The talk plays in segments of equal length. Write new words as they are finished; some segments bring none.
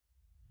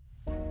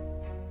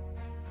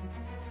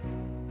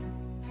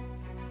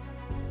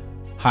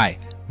Hi,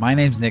 my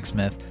name's Nick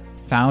Smith,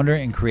 founder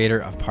and creator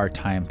of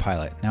Part-Time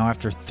Pilot. Now,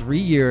 after 3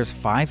 years,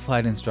 5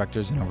 flight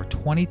instructors, and over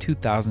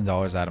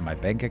 $22,000 out of my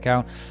bank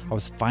account, I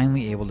was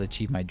finally able to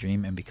achieve my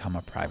dream and become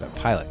a private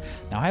pilot.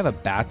 Now, I have a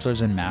bachelor's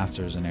and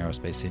master's in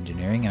aerospace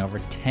engineering and over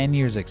 10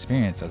 years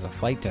experience as a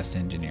flight test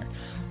engineer.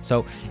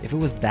 So if it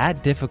was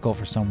that difficult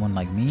for someone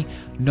like me,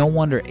 no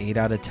wonder 8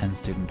 out of 10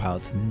 student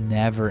pilots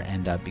never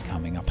end up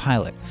becoming a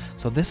pilot.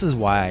 So this is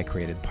why I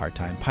created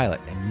Part-Time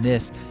Pilot, and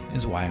this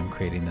is why I'm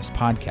creating this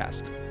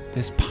podcast.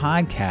 This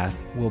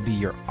podcast will be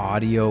your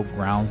audio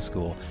ground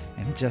school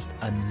and just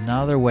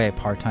another way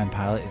Part-Time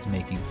Pilot is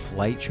making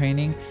flight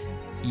training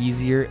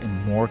easier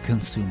and more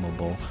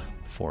consumable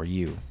for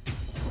you.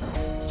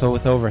 So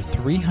with over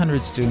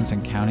 300 students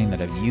and counting that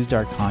have used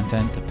our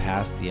content to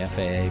pass the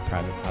FAA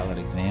private pilot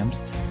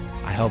exams,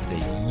 I hope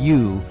that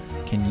you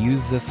can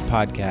use this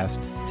podcast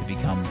to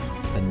become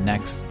the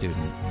next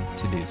student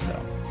to do so.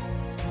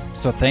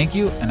 So thank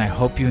you, and I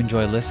hope you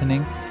enjoy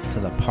listening to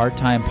the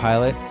Part-Time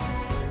Pilot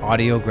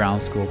Audio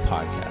Ground School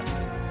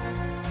podcast.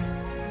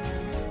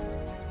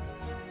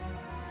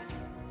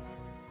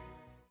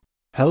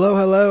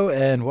 Hello,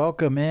 and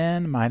welcome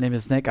in. My name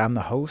is Nick. I'm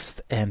the host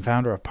and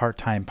founder of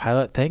Part-Time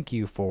Pilot. Thank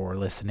you for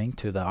listening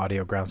to the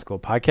Audio Ground School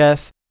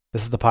podcast.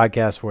 This is the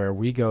podcast where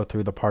we go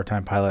through the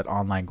Part-Time Pilot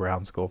online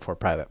ground school for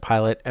private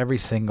pilot, every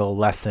single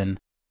lesson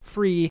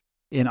free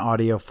in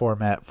audio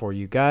format for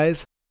you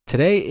guys.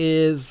 Today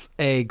is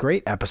a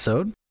great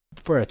episode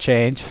for a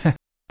change.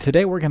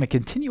 Today we're going to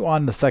continue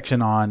on the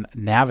section on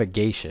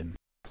navigation.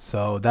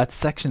 So that's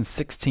section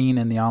 16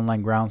 in the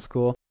online ground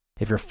school.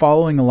 If you're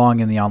following along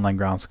in the online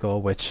ground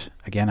school, which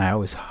again, I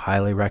always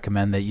highly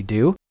recommend that you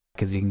do,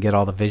 because you can get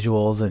all the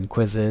visuals and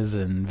quizzes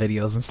and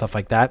videos and stuff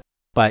like that.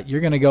 But you're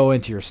going to go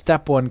into your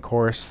step 1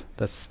 course,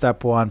 the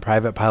step 1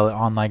 private pilot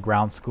online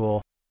ground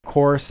school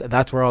course.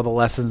 That's where all the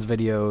lessons,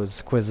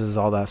 videos, quizzes,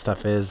 all that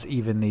stuff is,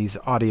 even these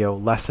audio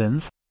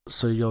lessons.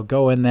 So you'll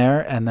go in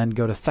there and then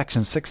go to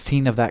section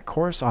 16 of that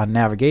course on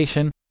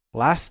navigation.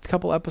 Last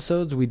couple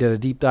episodes, we did a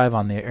deep dive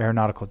on the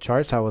aeronautical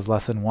charts. That was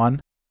lesson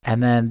 1.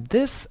 And then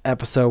this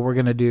episode, we're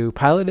going to do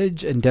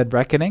pilotage and dead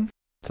reckoning.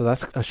 So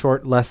that's a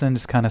short lesson,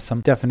 just kind of some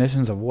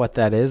definitions of what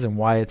that is and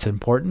why it's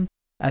important.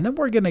 And then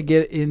we're going to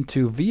get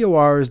into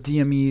VORs,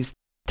 DMEs,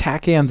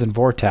 TACANs, and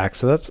VORTACs.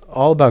 So that's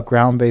all about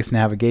ground-based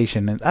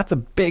navigation. And that's a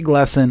big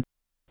lesson.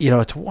 You know,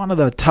 it's one of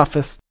the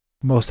toughest,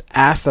 most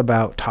asked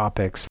about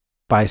topics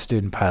by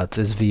student pilots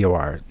is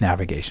VOR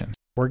navigation.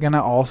 We're going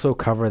to also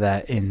cover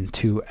that in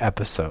 2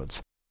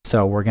 episodes.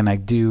 So we're going to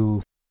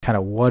do kind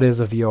of what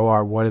is a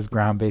VOR, what is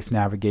ground-based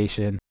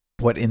navigation,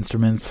 what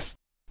instruments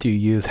do you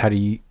use, how do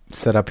you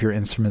set up your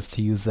instruments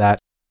to use that.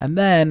 And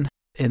then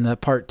in the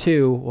part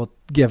 2, we'll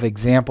give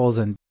examples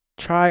and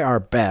try our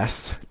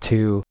best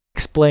to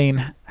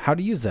explain how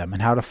to use them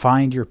and how to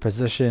find your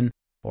position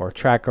or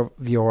track a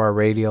VOR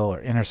radial or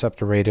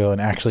interceptor radial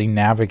and actually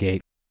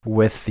navigate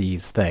with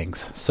these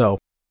things. So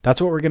that's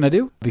what we're going to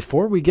do.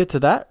 Before we get to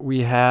that,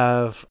 we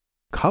have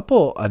a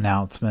couple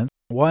announcements.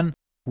 One,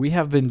 we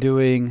have been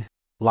doing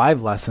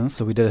live lessons.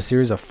 So we did a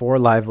series of 4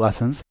 live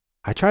lessons.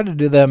 I try to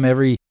do them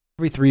every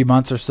 3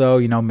 months or so.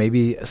 You know,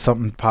 maybe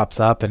something pops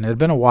up, and it had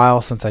been a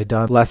while since I'd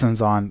done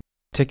lessons on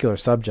particular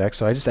subjects.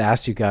 So I just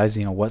asked you guys,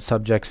 you know, what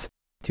subjects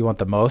do you want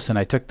the most? And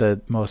I took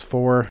the most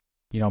 4,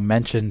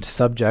 mentioned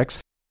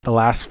subjects. The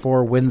last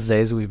 4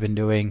 Wednesdays, we've been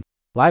doing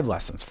live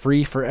lessons,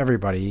 free for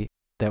everybody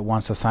that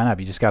wants to sign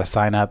up. You just got to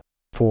sign up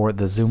for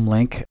the Zoom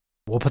link.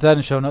 We'll put that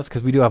in show notes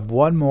because we do have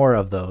 1 more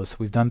of those.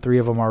 We've done 3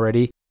 of them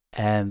already.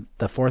 And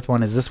the 4th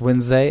one is this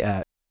Wednesday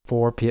at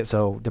 4 p.m.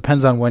 So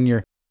depends on when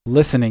you're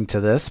listening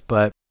to this,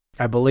 but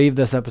I believe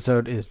this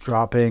episode is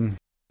dropping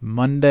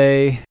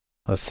Monday.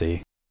 Let's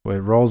see. It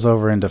rolls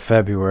over into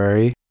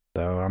February,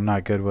 so I'm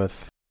not good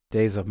with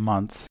days of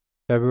months.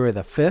 February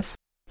the 5th.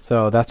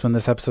 So that's when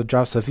this episode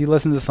drops. So if you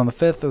listen to this on the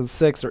 5th or the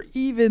 6th or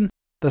even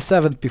the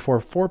 7th before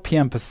 4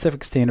 p.m.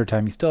 Pacific Standard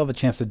Time, you still have a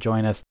chance to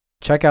join us.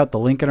 Check out the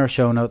link in our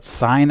show notes.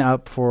 Sign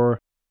up for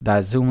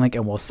that Zoom link,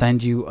 and we'll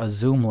send you a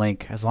Zoom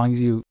link. As long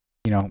as you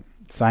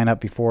sign up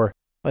before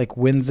like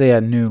Wednesday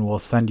at noon, we'll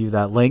send you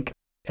that link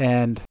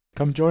and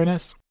come join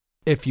us.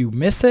 If you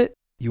miss it,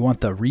 you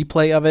want the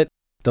replay of it,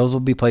 those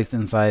will be placed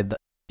inside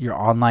your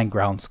online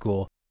ground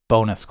school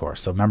bonus course.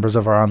 So members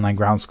of our online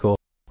ground school,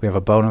 we have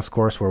a bonus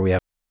course where we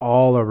have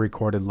all our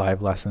recorded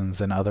live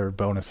lessons and other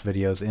bonus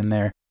videos in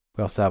there.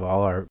 We also have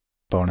all our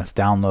bonus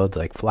downloads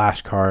like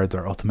flashcards,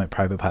 our Ultimate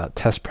Private Pilot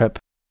Test Prep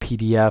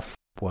PDF,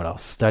 what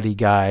else? Study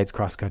guides,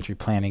 cross-country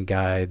planning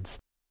guides,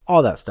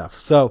 all that stuff.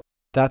 So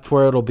that's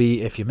where it'll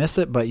be if you miss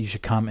it, but you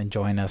should come and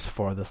join us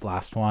for this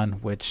last one,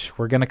 which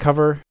we're going to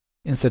cover,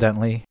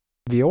 incidentally,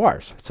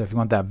 VORs. So if you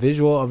want that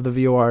visual of the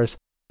VORs,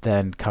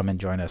 then come and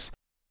join us.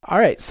 All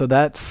right, so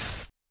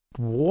that's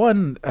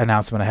one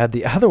announcement I had.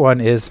 The other one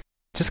is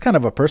just kind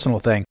of a personal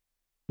thing.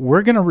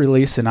 We're going to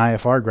release an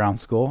IFR ground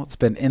school. It's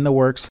been in the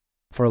works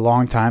for a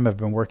long time. I've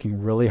been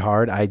working really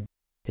hard.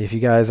 If you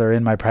guys are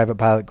in my private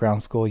pilot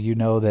ground school, you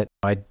know that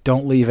I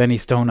don't leave any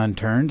stone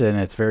unturned, and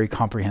it's very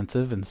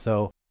comprehensive. And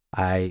so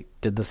I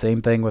did the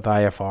same thing with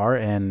IFR,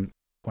 and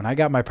when I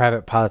got my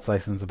private pilot's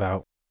license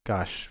about,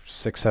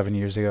 6-7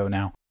 years ago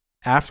now,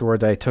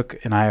 afterwards I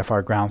took an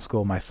IFR ground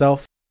school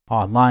myself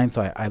online.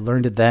 So I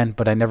learned it then,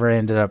 but I never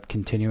ended up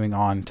continuing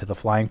on to the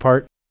flying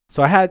part.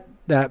 So I had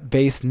that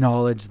base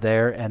knowledge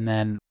there, and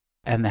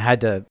I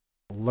had to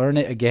learn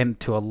it again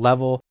to a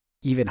level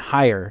even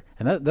higher.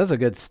 And that's a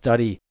good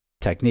study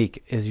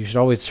technique, is you should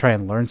always try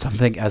and learn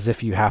something as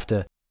if you have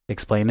to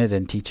explain it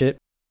and teach it,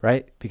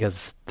 right?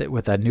 Because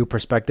with that new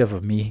perspective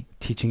of me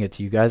teaching it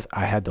to you guys,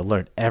 I had to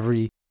learn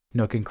every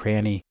nook and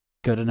cranny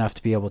good enough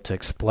to be able to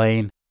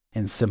explain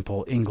in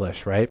simple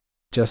English, right?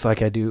 Just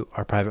like I do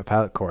our private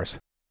pilot course.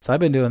 So I've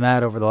been doing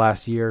that over the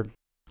last year.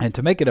 And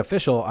to make it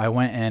official, I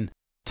went and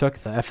took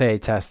the FAA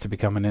test to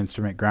become an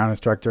instrument ground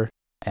instructor.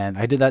 And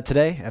I did that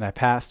today, and I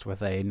passed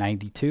with a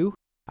 92.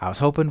 I was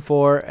hoping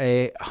for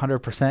a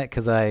 100%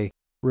 because I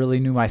really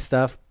knew my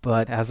stuff.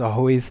 But as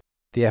always,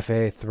 the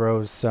FAA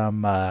throws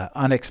some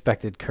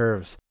unexpected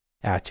curves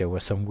at you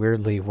with some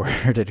weirdly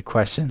worded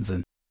questions,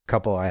 and a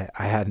couple I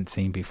hadn't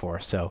seen before.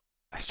 So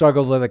I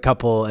struggled with a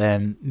couple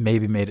and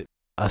maybe made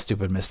a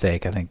stupid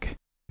mistake. I think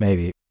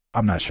maybe.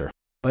 I'm not sure.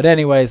 But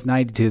anyways,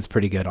 92 is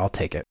pretty good. I'll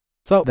take it.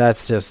 So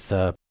that's just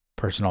a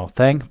personal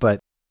thing. But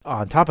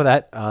on top of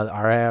that,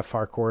 our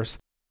IFR course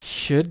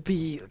should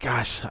be,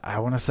 I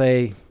want to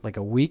say like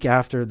a week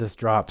after this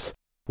drops,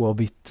 we'll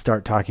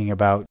start talking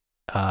about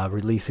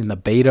releasing the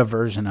beta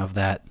version of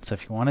that. So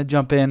if you want to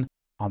jump in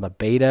on the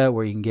beta,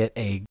 where you can get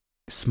a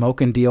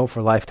smoking deal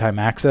for lifetime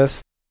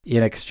access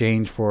in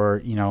exchange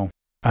for,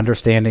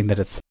 understanding that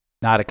it's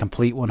not a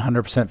complete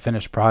 100%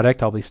 finished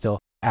product, I'll be still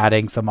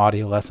adding some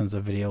audio lessons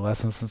and video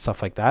lessons and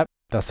stuff like that.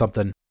 That's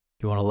something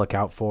you want to look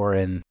out for,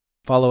 and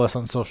follow us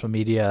on social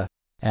media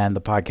and the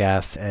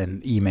podcast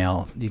and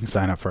email. You can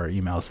sign up for our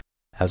emails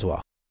as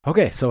well.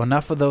 Okay, so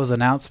enough of those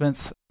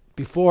announcements.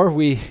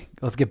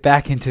 Let's get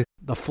back into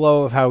the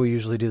flow of how we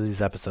usually do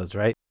these episodes,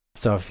 right?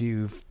 So if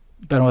you've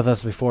been with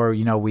us before,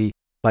 we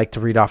like to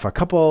read off a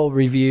couple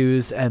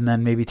reviews and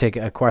then maybe take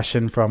a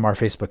question from our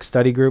Facebook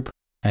study group.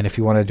 And if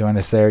you want to join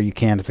us there, you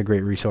can. It's a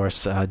great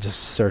resource. Just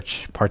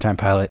search Part-Time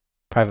Pilot,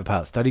 Private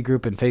Pilot Study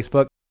Group in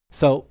Facebook.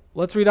 So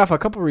let's read off a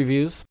couple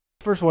reviews.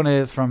 First one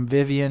is from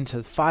Vivian. It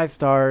says 5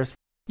 stars.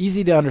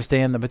 Easy to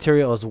understand. The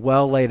material is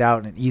well laid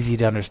out and easy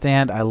to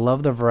understand. I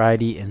love the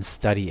variety in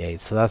study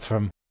aids. So that's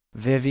from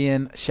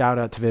Vivian. Shout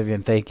out to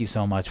Vivian. Thank you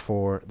so much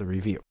for the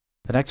review.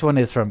 The next one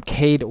is from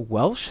Cade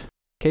Welsh.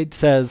 Cade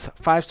says,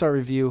 5-star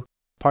review,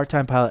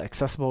 Part-Time Pilot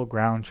Accessible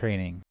Ground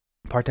Training.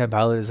 Part-Time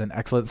Pilot is an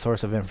excellent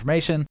source of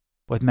information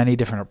with many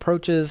different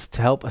approaches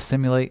to help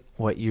assimilate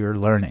what you're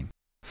learning.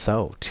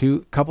 So,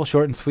 couple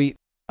short and sweet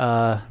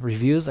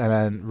reviews, and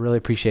I really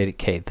appreciate it,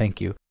 Cade.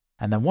 Thank you.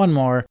 And then one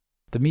more.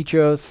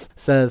 Demetrios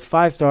says,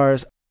 5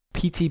 stars.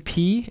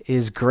 PTP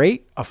is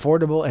great,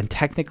 affordable, and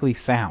technically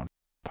sound.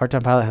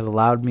 Part-Time Pilot has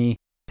allowed me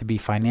to be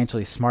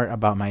financially smart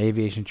about my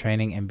aviation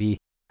training and be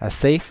as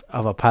safe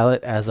of a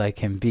pilot as I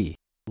can be.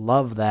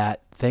 Love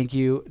that. Thank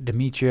you,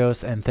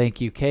 Demetrios, and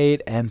thank you,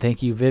 Cade, and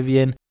thank you,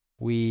 Vivian.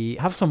 We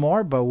have some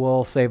more, but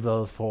we'll save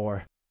those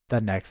for the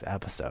next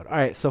episode. All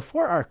right, so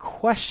for our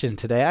question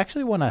today, I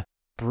actually want to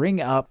bring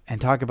up and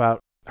talk about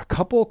a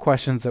couple of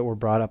questions that were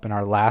brought up in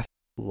our last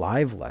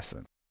live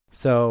lesson.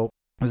 So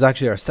it was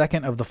actually our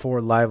second of the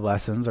 4 live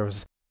lessons. There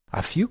was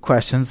a few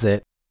questions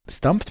that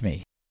stumped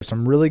me. There's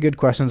some really good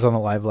questions on the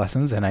live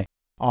lessons, and I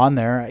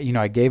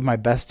gave my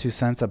best 2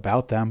 cents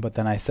about them, but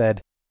then I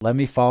said, let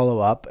me follow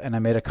up, and I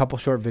made a couple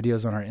short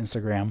videos on our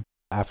Instagram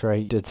after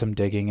I did some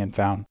digging and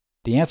found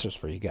the answers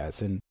for you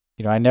guys. And,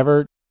 I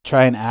never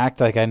try and act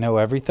like I know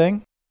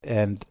everything,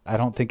 and I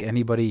don't think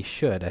anybody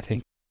should. I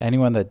think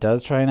anyone that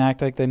does try and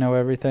act like they know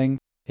everything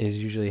is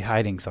usually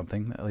hiding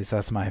something. At least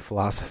that's my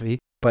philosophy.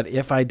 But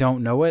if I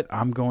don't know it,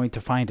 I'm going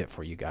to find it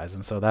for you guys.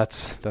 And so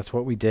that's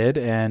what we did,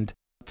 and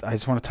I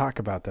just want to talk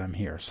about them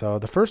here. So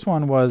the first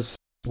one was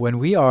when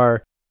we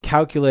are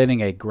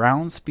calculating a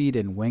ground speed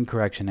and wind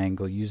correction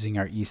angle using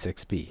our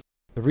E6B.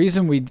 The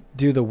reason we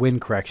do the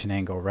wind correction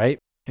angle, right,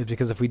 is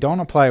because if we don't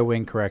apply a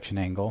wind correction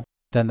angle,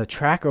 then the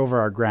track over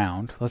our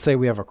ground, let's say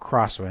we have a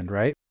crosswind,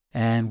 right,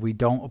 and we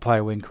don't apply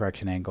a wind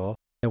correction angle,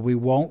 then we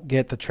won't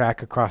get the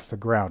track across the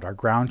ground. Our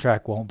ground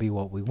track won't be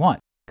what we want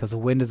because the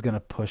wind is going to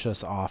push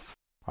us off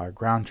our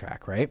ground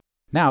track, right?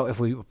 Now, if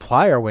we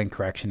apply our wind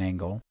correction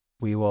angle,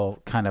 we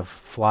will kind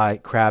of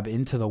crab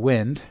into the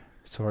wind,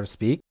 so to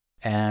speak,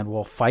 and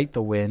we'll fight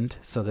the wind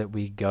so that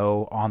we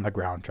go on the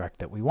ground track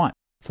that we want.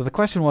 So the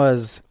question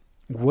was,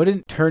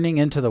 wouldn't turning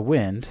into the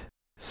wind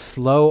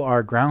slow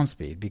our ground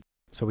speed?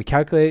 So we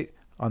calculate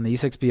on the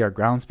E6B our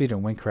ground speed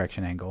and wind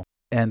correction angle.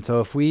 And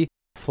so if we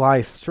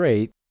fly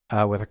straight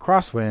with a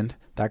crosswind,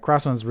 that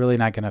crosswind is really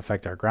not going to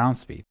affect our ground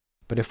speed.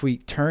 But if we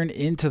turn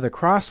into the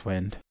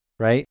crosswind,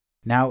 right,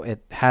 now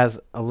it has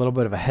a little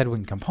bit of a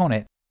headwind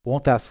component.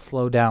 Won't that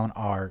slow down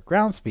our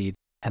ground speed?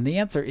 And the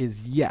answer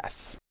is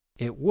yes,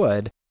 it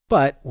would.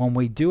 But when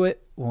we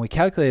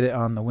calculate it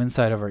on the wind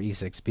side of our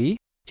E6B,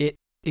 it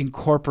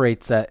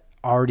incorporates that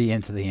already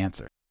into the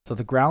answer. So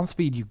the ground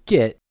speed you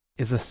get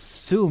is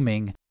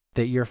assuming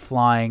that you're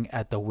flying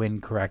at the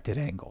wind corrected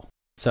angle.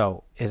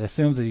 So it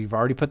assumes that you've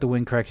already put the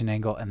wind correction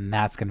angle, and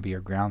that's going to be your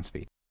ground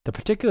speed. The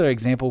particular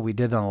example we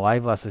did on the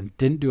live lesson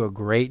didn't do a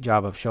great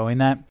job of showing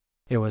that.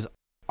 It was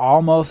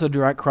almost a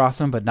direct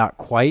crosswind, but not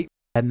quite.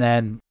 And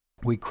then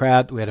we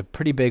crabbed. We had a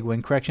pretty big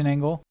wind correction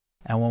angle.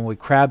 And when we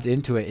crabbed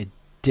into it, it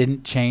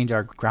didn't change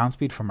our ground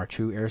speed from our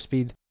true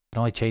airspeed. It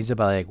only changed it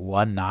by like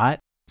 1 knot.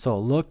 So it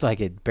looked like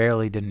it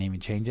barely didn't even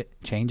change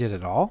it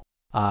at all.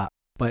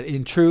 But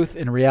in truth,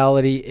 in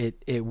reality,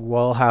 it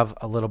will have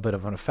a little bit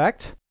of an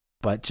effect.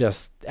 But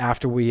just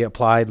after we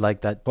applied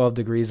like that 12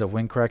 degrees of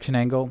wind correction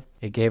angle,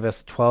 it gave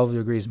us 12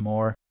 degrees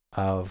more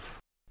of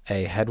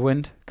a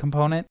headwind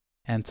component.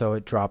 And so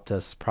it dropped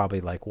us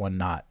probably like 1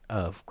 knot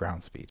of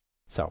ground speed.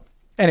 So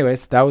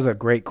anyways, that was a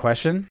great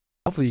question.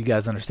 Hopefully you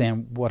guys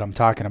understand what I'm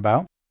talking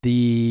about.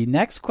 The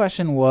next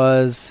question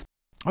was,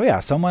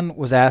 someone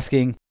was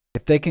asking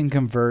if they can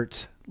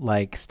convert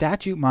like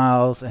statute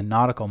miles and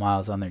nautical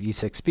miles on their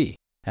E6B.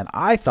 And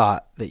I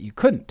thought that you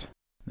couldn't.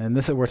 And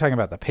we're talking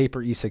about the paper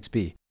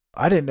E6B.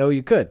 I didn't know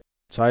you could.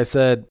 So I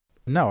said,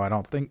 no, I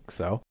don't think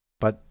so.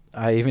 But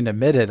I even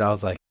admitted, I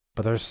was like,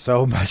 but there's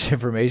so much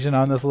information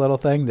on this little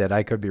thing that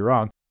I could be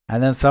wrong.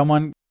 And then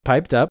someone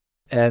piped up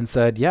and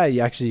said, yeah,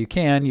 you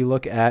can.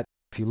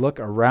 If you look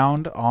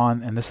around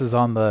on, and this is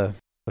on the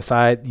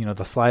side,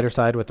 the slider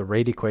side with the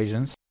rate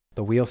equations,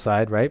 the wheel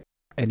side, right?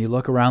 And you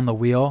look around the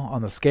wheel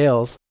on the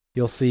scales,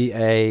 you'll see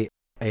a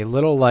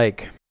little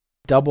like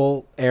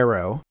double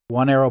arrow.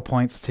 One arrow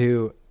points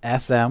to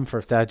SM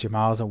for statute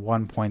miles and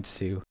one points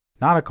to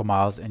nautical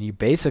miles. And you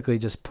basically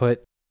just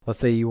put, let's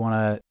say you want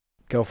to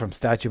go from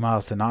statute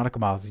miles to nautical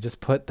miles. You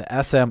just put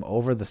the SM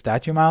over the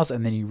statute miles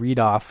and then you read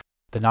off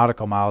the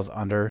nautical miles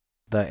under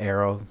the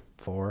arrow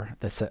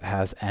that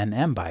has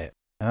NM by it.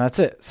 And that's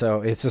it.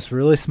 So it's just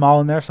really small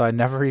in there. So I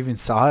never even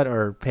saw it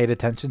or paid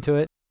attention to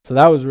it. So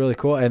that was really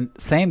cool. And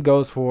same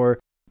goes for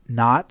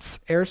knots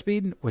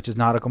airspeed, which is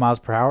nautical miles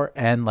per hour,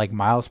 and like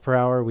miles per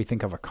hour, we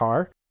think of a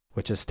car,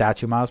 which is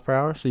statute miles per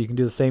hour. So you can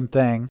do the same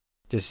thing.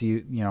 Just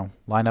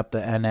line up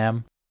the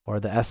NM or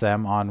the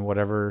SM on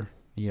whatever,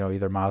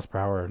 either miles per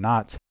hour or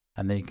knots,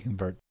 and then you can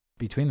convert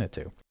between the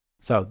two.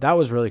 So that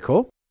was really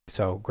cool.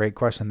 So great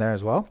question there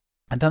as well.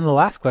 And then the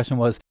last question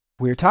was,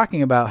 we were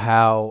talking about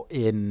how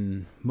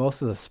in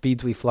most of the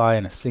speeds we fly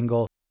in a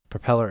single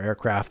propeller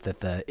aircraft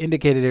that the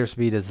indicated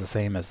airspeed is the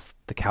same as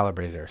the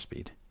calibrated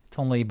airspeed. It's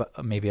only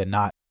maybe a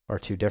knot or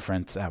two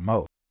difference at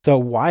most. So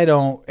why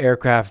don't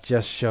aircraft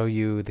just show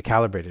you the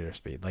calibrated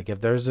airspeed? Like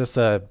if there's just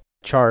a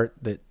chart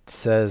that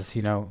says,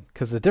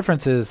 because the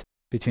difference is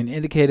between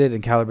indicated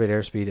and calibrated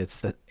airspeed, it's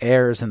the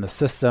airs in the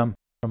system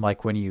from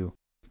like when you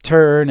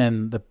turn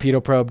and the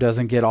pitot probe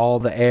doesn't get all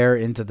the air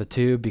into the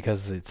tube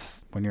because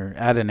it's when you're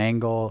at an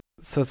angle.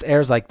 So it's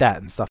airs like that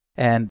and stuff.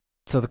 And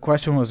so the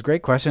question was a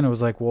great question. It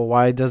was like, well,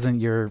 why doesn't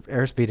your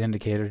airspeed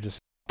indicator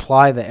just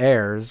apply the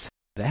airs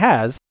that it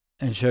has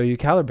and show you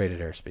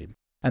calibrated airspeed?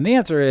 And the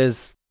answer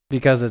is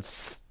because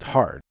it's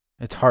hard.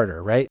 It's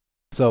harder, right?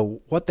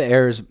 So what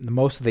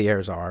most of the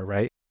airs are,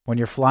 right? When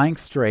you're flying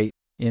straight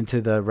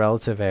into the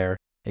relative air,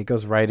 it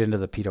goes right into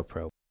the pitot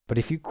probe. But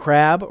if you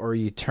crab or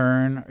you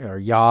turn or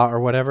yaw or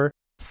whatever,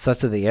 such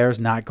that the air is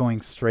not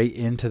going straight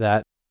into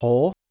that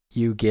hole,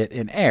 you get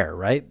an air,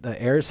 right?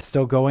 The air is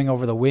still going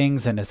over the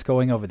wings and it's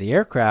going over the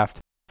aircraft,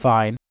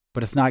 fine,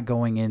 but it's not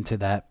going into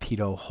that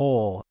pitot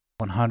hole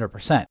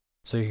 100%.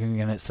 So you can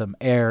get some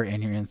air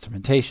in your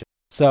instrumentation.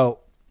 So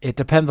it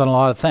depends on a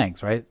lot of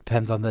things, right? It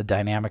depends on the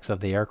dynamics of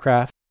the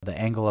aircraft, the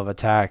angle of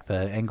attack,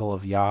 the angle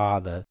of yaw,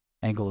 the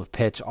angle of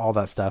pitch, all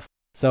that stuff.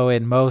 So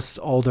in most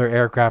older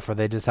aircraft where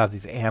they just have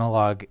these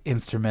analog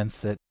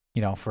instruments that,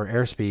 for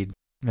airspeed,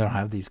 they don't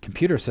have these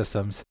computer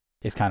systems,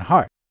 it's kind of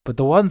hard. But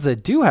the ones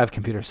that do have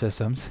computer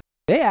systems,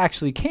 they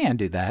actually can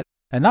do that.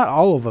 And not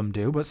all of them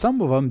do, but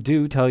some of them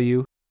do tell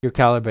you your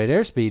calibrated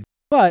airspeed.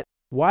 But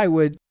why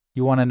would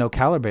you want to know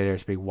calibrated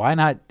airspeed? Why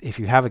not, if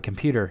you have a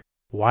computer,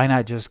 why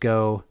not just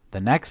go the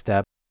next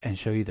step and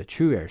show you the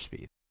true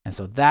airspeed? And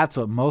so that's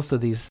what most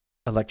of these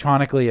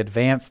electronically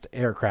advanced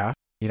aircraft,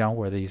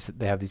 where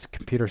they have these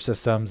computer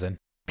systems and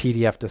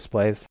PDF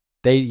displays,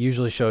 they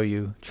usually show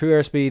you true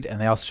airspeed and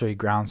they also show you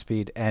ground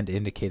speed and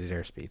indicated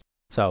airspeed.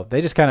 So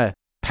they just kind of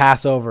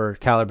pass over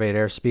calibrated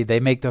airspeed. They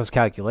make those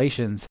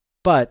calculations,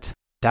 but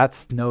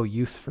that's no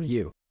use for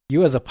you.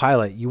 You as a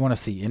pilot, you want to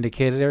see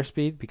indicated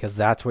airspeed because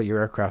that's what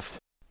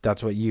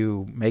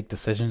you make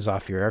decisions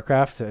off your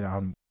aircraft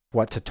on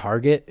what to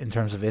target in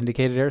terms of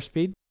indicated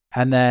airspeed.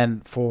 And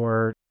then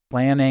for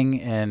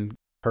planning and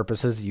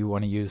purposes, you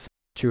want to use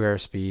true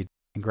airspeed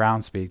and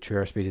ground speed.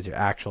 True airspeed is your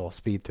actual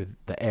speed through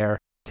the air,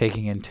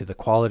 taking into the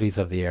qualities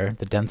of the air,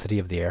 the density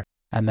of the air.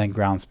 And then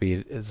ground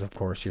speed is, of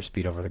course, your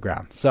speed over the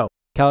ground. So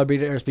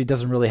calibrated airspeed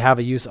doesn't really have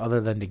a use other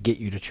than to get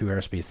you to true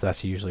airspeed. So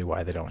that's usually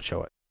why they don't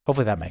show it.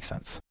 Hopefully that makes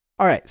sense.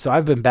 All right. So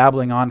I've been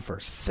babbling on for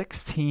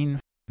 16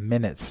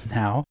 minutes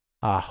now.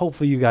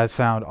 Hopefully you guys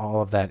found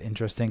all of that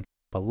interesting.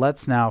 But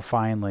let's now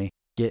finally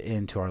get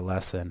into our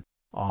lesson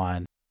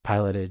on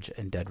pilotage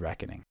and dead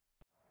reckoning.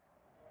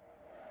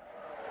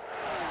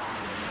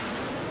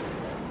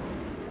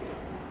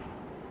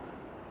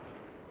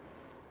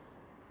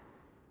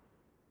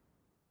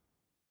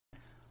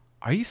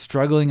 Are you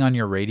struggling on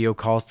your radio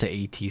calls to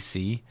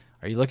ATC?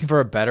 Are you looking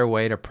for a better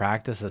way to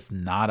practice that's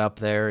not up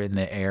there in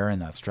the air in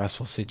that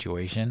stressful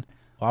situation?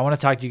 Well, I want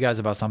to talk to you guys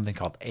about something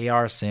called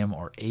AR Sim,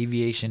 or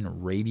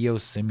Aviation Radio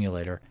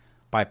Simulator,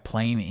 by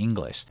Plain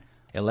English.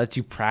 It lets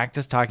you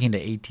practice talking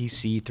to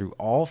ATC through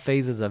all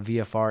phases of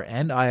VFR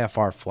and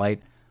IFR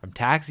flight, from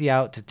taxi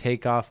out to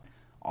takeoff,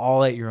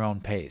 all at your own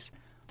pace.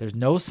 There's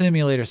no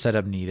simulator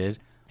setup needed,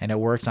 and it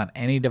works on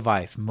any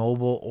device,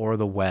 mobile or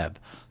the web.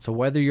 So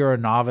whether you're a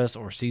novice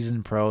or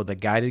seasoned pro, the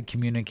guided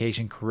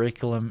communication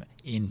curriculum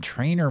in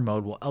trainer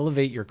mode will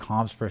elevate your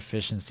comms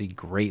proficiency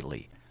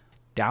greatly.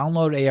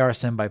 Download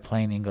ARSim by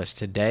Plain English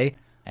today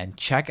and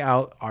check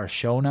out our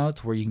show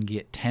notes where you can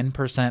get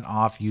 10%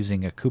 off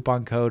using a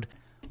coupon code.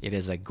 It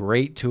is a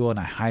great tool and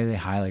I highly,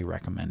 highly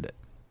recommend it.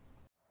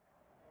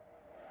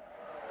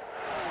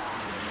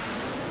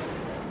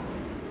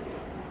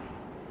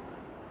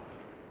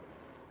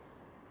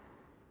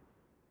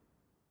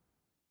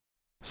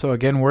 So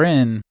again, we're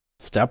in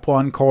Step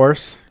 1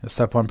 course, the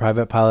Step 1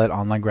 Private Pilot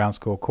Online Ground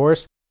School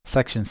course,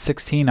 Section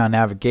 16 on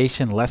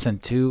Navigation, Lesson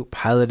 2,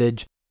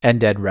 Pilotage and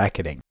Dead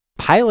Reckoning.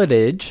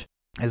 Pilotage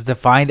is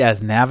defined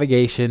as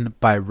navigation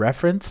by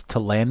reference to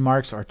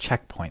landmarks or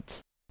checkpoints.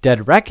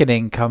 Dead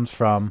reckoning comes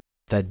from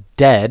the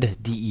dead,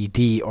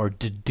 D-E-D, or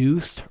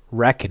deduced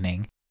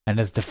reckoning, and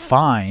is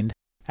defined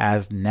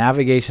as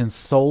navigation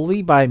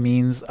solely by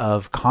means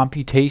of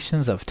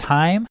computations of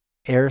time,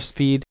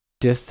 airspeed,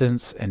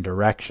 distance, and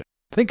direction.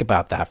 Think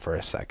about that for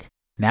a sec.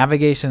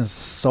 Navigation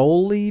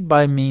solely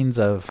by means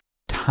of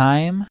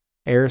time,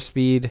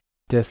 airspeed,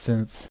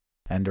 distance,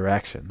 and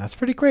direction. That's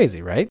pretty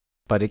crazy, right?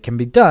 But it can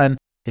be done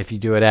if you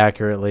do it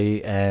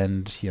accurately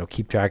and,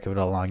 keep track of it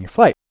along your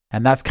flight.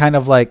 And that's kind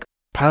of like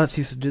pilots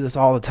used to do this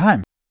all the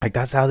time. Like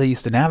that's how they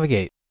used to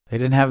navigate. They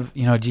didn't have,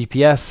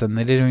 GPS, and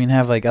they didn't even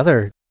have like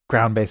other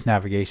ground-based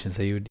navigation.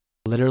 So you would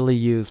literally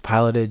use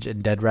pilotage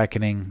and dead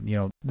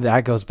reckoning.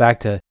 That goes back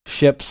to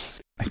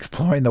ships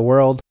exploring the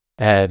world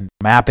and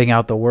mapping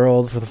out the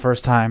world for the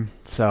first time.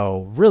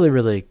 So really,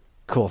 really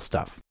cool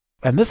stuff.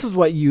 And this is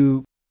what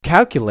you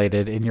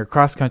calculated in your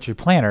cross-country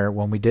planner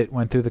when we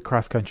went through the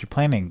cross-country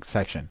planning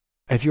section.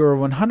 If you were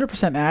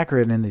 100%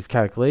 accurate in these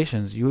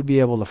calculations, you would be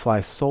able to fly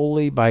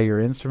solely by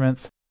your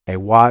instruments, a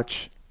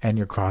watch, and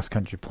your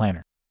cross-country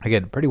planner.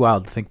 Again, pretty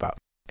wild to think about.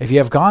 If you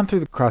have gone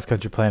through the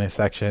cross-country planning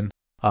section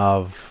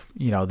of,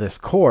 this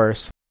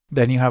course,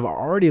 then you have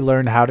already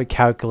learned how to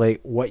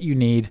calculate what you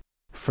need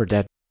for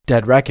dead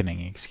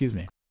reckoning.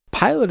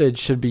 Pilotage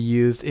should be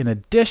used in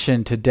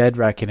addition to dead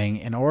reckoning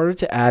in order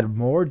to add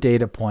more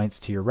data points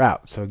to your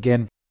route. So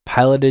again,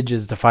 pilotage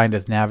is defined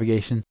as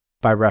navigation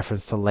by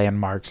reference to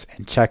landmarks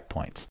and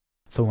checkpoints.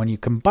 So when you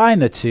combine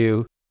the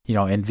two, in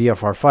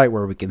VFR flight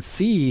where we can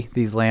see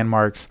these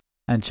landmarks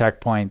and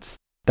checkpoints,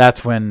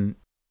 that's when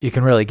you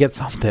can really get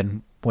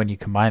something when you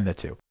combine the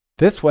two.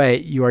 This way,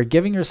 you are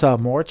giving yourself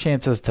more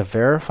chances to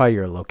verify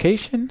your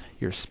location,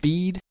 your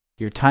speed,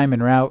 your time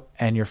en route,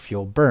 and your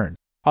fuel burn.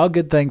 All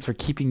good things for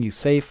keeping you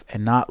safe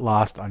and not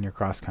lost on your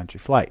cross-country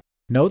flight.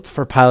 Notes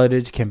for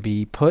pilotage can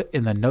be put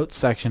in the notes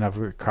section of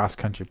your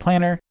cross-country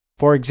planner.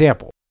 For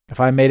example, if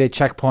I made a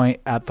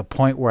checkpoint at the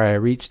point where I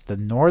reached the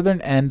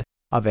northern end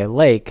of a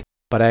lake,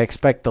 but I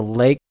expect the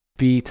lake to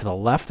be to the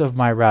left of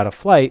my route of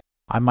flight,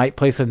 I might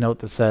place a note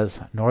that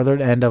says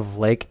northern end of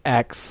Lake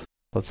X.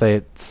 Let's say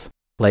it's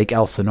Lake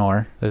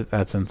Elsinore.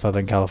 That's in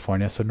Southern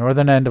California. So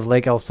northern end of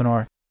Lake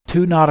Elsinore,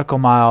 2 nautical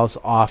miles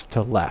off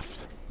to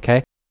left.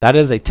 Okay? That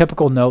is a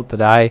typical note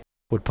that I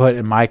would put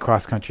in my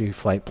cross-country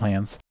flight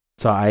plans.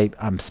 So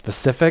I'm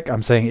specific.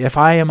 I'm saying if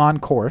I am on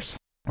course,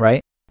 right,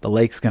 the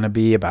lake's going to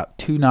be about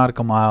 2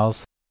 nautical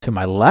miles to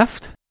my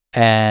left.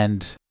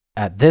 And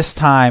at this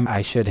time,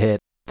 I should hit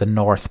the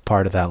north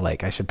part of that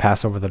lake. I should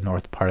pass over the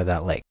north part of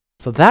that lake.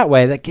 So that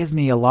way, that gives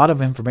me a lot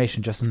of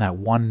information just in that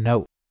one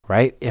note,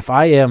 right? If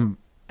I end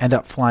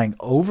up flying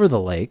over the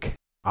lake,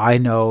 I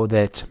know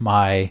that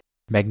my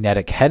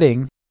magnetic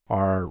heading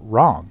are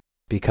wrong,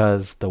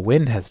 because the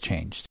wind has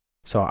changed.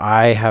 So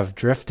I have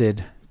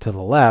drifted to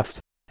the left,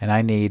 and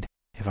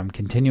if I'm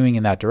continuing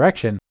in that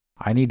direction,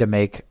 I need to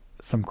make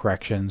some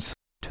corrections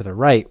to the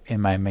right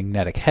in my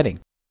magnetic heading.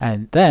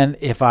 And then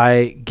if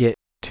I get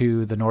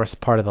to the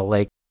north part of the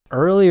lake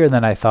earlier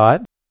than I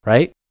thought,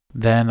 right,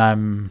 then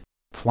I'm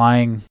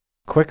flying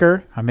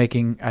quicker. I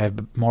have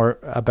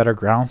a better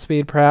ground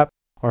speed perhaps.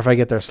 Or if I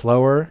get there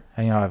slower,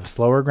 I have a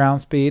slower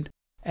ground speed.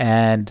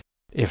 And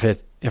if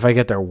I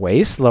get there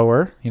way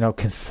slower,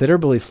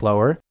 considerably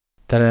slower,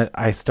 then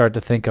I start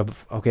to think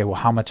of, okay, well,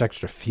 how much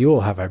extra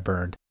fuel have I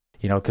burned?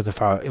 Because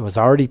if it was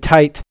already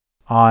tight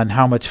on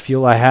how much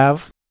fuel I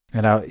have,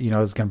 and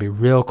it's going to be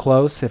real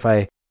close if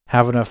I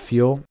have enough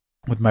fuel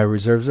with my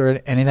reserves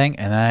or anything,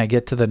 and then I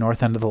get to the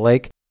north end of the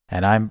lake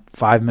and I'm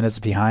 5 minutes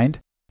behind,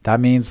 that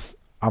means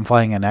I'm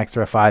flying an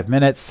extra 5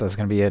 minutes. That's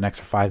going to be an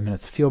extra 5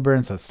 minutes of fuel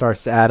burn, so it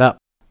starts to add up.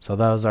 So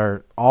those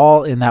are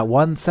all in that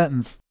one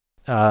sentence,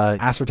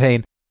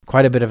 ascertain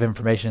quite a bit of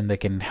information that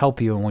can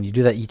help you. And when you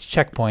do that each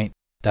checkpoint,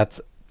 that's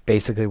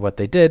basically what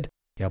they did,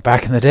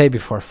 back in the day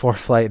before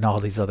ForeFlight and all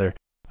these other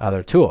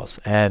other tools.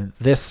 And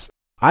this,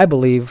 I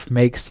believe,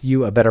 makes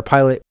you a better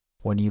pilot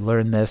when you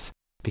learn this,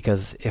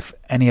 because if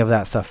any of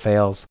that stuff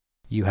fails,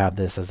 you have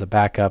this as a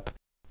backup.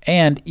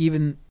 And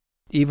even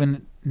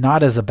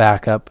not as a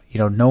backup,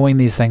 knowing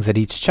these things at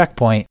each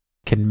checkpoint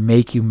can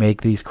make you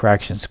make these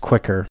corrections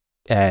quicker.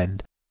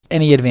 And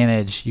any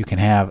advantage you can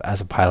have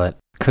as a pilot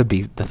could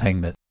be the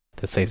thing that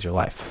saves your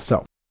life.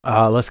 So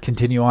let's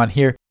continue on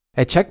here.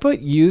 A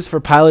checkpoint used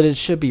for pilotage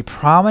should be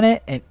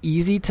prominent and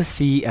easy to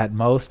see at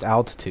most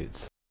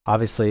altitudes.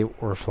 Obviously,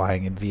 we're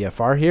flying in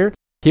VFR here.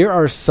 Here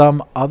are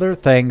some other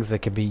things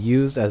that can be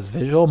used as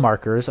visual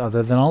markers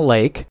other than a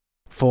lake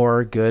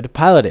for good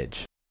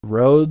pilotage.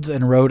 Roads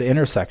and road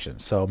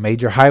intersections, so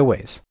major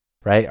highways,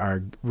 right,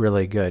 are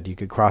really good. You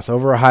could cross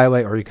over a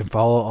highway or you can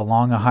follow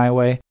along a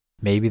highway.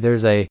 Maybe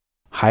there's a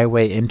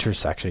highway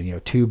intersection,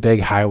 two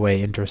big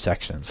highway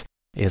intersections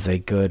is a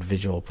good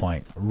visual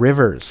point.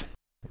 Rivers,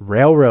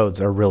 railroads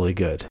are really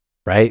good,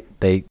 right?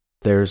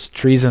 There's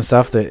trees and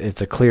stuff that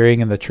it's a clearing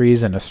in the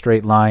trees in a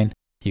straight line.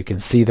 You can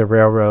see the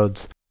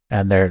railroads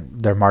and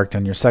they're marked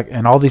on your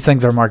and all these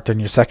things are marked on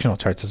your sectional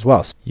charts as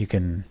well. So you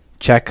can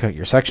check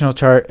your sectional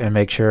chart and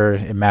make sure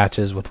it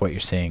matches with what you're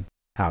seeing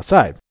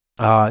outside.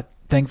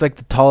 Things like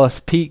the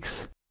tallest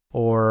peaks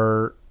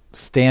or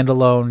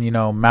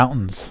standalone,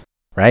 mountains,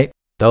 right?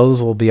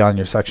 Those will be on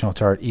your sectional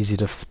chart, easy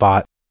to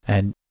spot,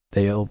 and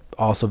they'll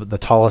also, the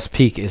tallest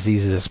peak is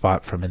easy to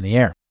spot from in the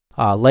air.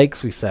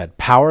 Lakes, we said.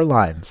 Power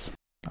lines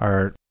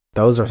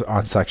those are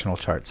on sectional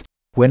charts.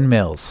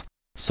 Windmills,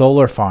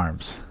 solar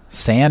farms,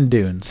 sand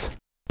dunes,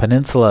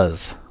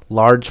 peninsulas,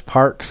 large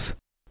parks,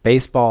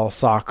 baseball,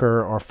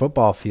 soccer, or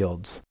football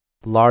fields,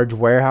 large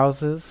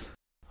warehouses,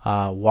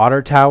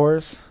 water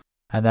towers,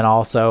 and then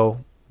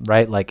also,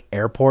 right, like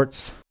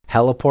airports,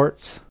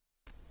 heliports,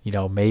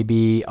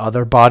 maybe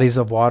other bodies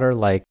of water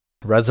like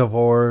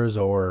reservoirs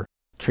or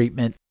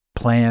treatment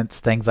plants,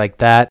 things like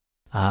that.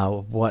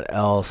 What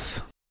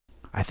else?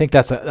 I think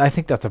that's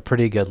a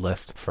pretty good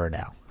list for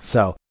now.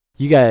 So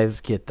you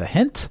guys get the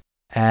hint,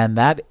 and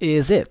that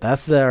is it.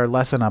 That's our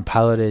lesson on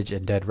pilotage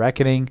and dead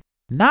reckoning.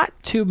 Not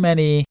too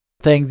many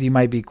things you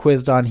might be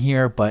quizzed on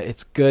here, but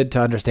it's good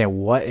to understand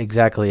what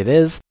exactly it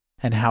is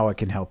and how it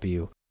can help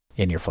you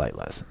in your flight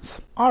lessons.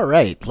 All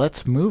right,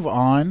 let's move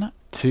on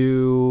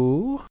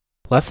to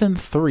lesson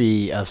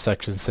 3 of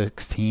section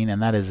 16, and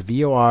that is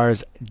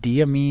VORs,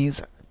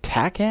 DMEs,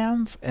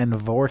 TACANs, and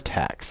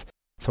VORTACs.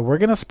 So we're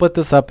going to split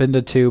this up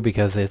into 2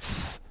 because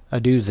it's a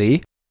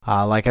doozy.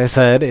 Like I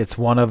said, it's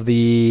one of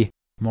the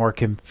more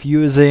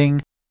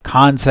confusing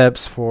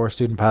concepts for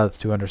student pilots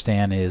to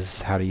understand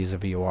is how to use a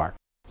VOR.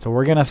 So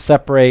we're going to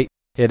separate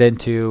it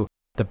into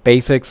the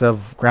basics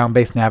of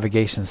ground-based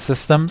navigation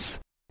systems,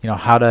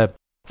 how to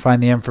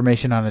find the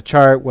information on a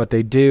chart, what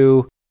they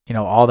do,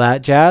 all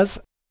that jazz.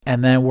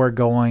 And then we're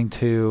going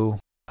to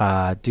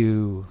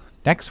do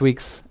next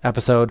week's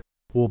episode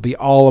will be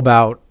all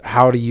about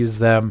how to use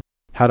them,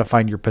 how to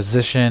find your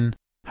position,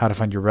 how to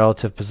find your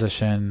relative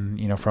position,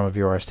 from a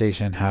VOR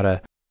station, how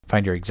to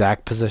find your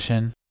exact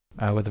position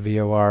with a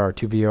VOR or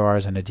 2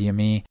 VORs and a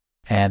DME,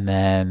 and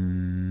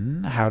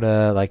then how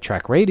to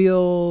track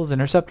radials,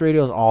 intercept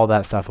radials, all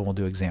that stuff, and we'll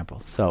do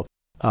examples. So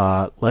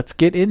let's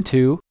get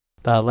into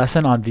the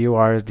lesson on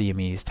VORs,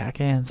 DMEs,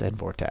 TACANs, and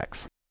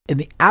VORTACs. In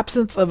the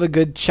absence of a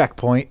good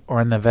checkpoint or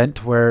in the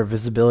event where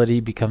visibility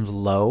becomes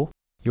low,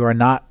 you are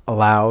not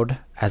allowed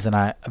as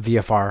a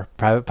VFR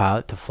private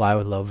pilot to fly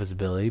with low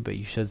visibility, but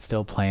you should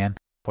still plan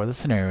for the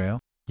scenario.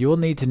 You will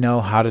need to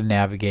know how to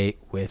navigate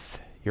with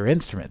your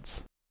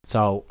instruments.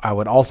 So I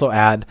would also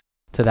add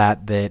to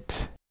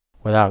that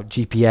without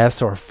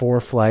GPS or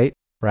ForeFlight,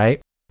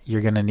 right,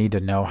 you're going to need to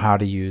know how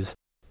to use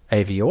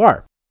a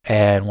VOR.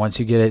 And once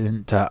you get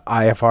into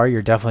IFR,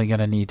 you're definitely going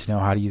to need to know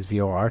how to use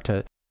VOR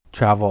to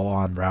travel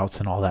on routes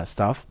and all that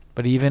stuff.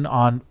 But even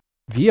on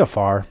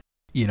VFR,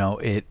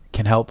 it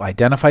can help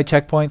identify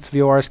checkpoints.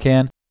 VORs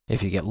can.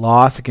 If you get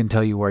lost, it can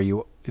tell you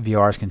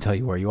VORs can tell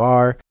you where you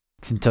are.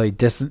 It can tell you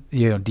distance.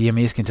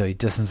 DMEs can tell you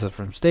distances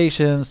from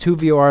stations. 2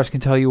 VORs can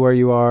tell you where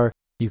you are.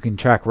 You can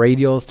track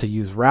radials to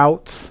use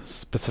routes,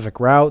 specific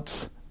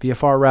routes,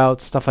 VFR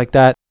routes, stuff like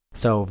that.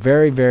 So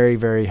very, very,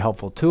 very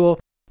helpful tool.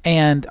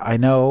 And I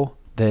know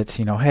that,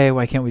 hey,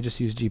 why can't we just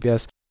use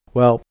GPS?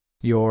 Well,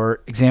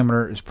 your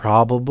examiner is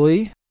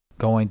probably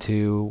going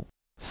to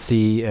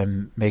see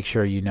and make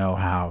sure you know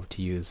how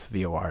to use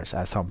VORs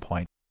at some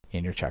point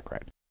in your check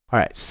ride. All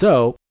right,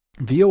 so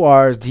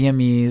VORs,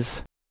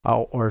 DMEs,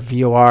 or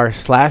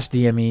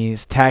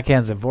VOR/DMEs,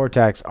 TACANs, and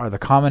VORTACs are the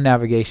common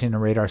navigation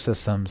and radar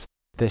systems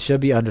that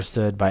should be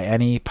understood by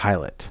any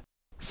pilot.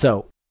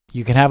 So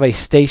you can have a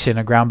station,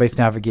 a ground-based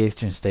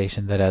navigation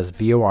station that has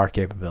VOR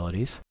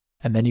capabilities,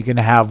 and then you can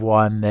have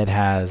one that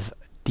has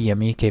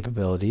DME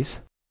capabilities,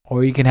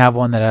 or you can have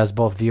one that has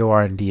both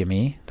VOR and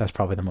DME. That's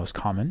probably the most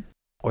common.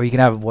 Or you can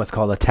have what's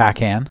called a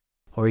TACAN,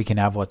 or you can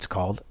have what's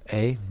called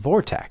a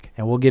VORTAC.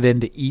 And we'll get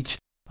into each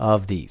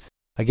of these.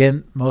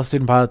 Again, most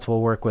student pilots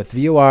will work with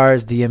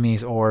VORs,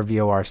 DMEs, or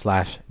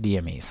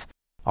VOR/DMEs.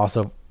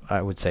 Also,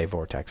 I would say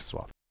VORTACs as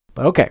well.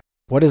 But okay,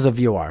 what is a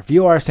VOR?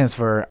 VOR stands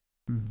for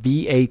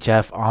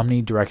VHF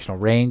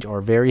omnidirectional range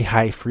or very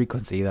high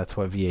frequency. That's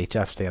what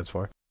VHF stands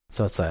for.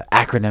 So it's an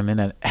acronym in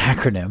an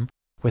acronym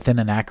within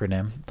an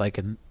acronym, like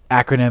an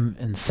acronym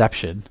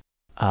inception.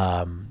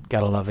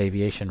 Gotta love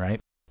aviation, right?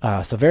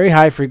 So very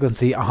high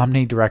frequency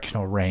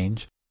omnidirectional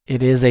range.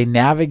 It is a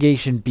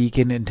navigation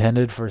beacon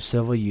intended for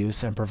civil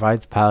use and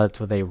provides pilots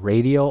with a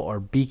radio or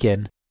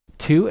beacon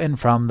to and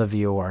from the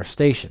VOR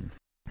station.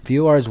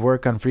 VORs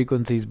work on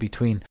frequencies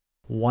between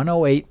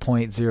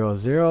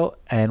 108.00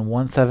 and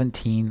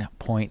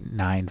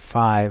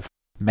 117.95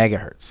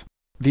 megahertz.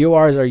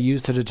 VORs are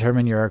used to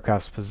determine your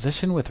aircraft's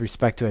position with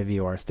respect to a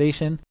VOR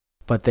station,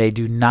 but they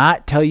do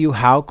not tell you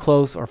how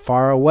close or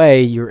far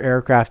away your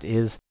aircraft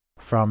is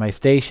from a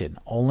station,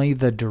 only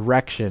the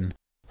direction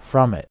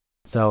from it.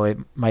 So it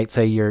might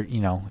say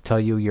tell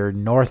you you're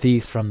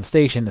northeast from the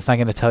station. It's not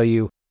going to tell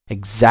you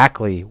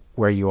exactly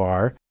where you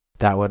are.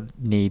 That would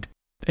need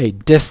a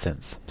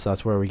distance. So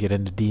that's where we get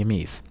into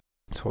DMEs.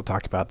 So we'll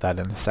talk about that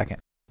in a second.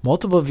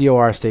 Multiple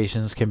VOR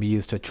stations can be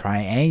used to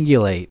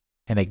triangulate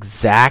an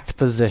exact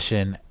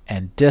position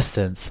and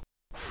distance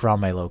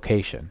from a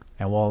location.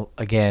 And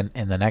again,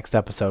 in the next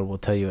episode, we'll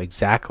tell you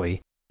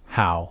exactly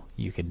how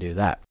you can do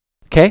that.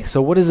 Okay,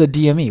 so what is a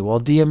DME? Well,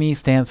 DME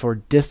stands for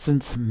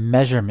Distance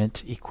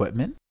Measurement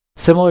Equipment,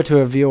 similar to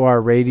a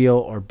VOR radio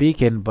or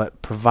beacon,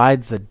 but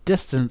provides the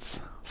distance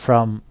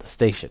from the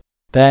station.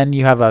 Then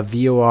you have a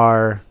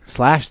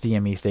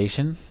VOR/DME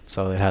station,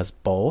 so it has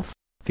both.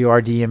 VOR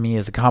DME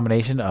is a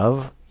combination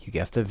of, you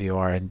guessed it,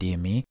 VOR and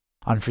DME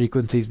on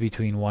frequencies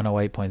between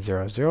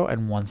 108.00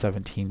 and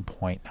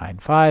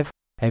 117.95.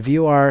 A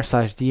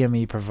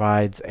VOR/DME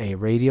provides a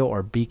radio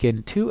or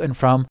beacon to and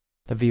from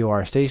the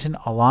VOR station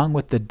along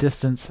with the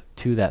distance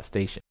to that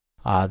station.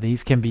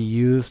 These can be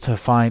used to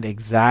find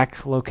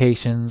exact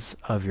locations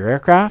of your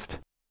aircraft,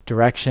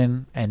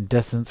 direction, and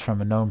distance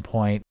from a known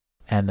point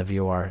and the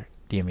VOR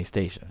DME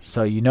station.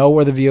 So you know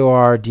where the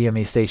VOR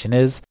DME station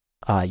is.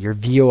 Your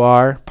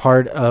VOR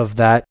part of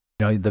that,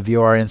 the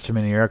VOR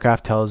instrument in your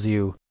aircraft tells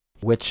you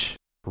which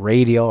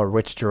radial or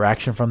which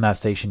direction from that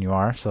station you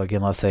are. So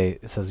again, let's say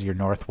it says you're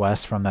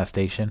northwest from that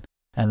station,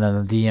 and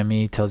then the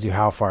DME tells you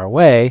how far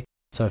away.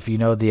 So if you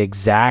know the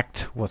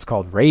exact what's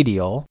called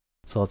radial,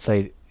 so let's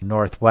say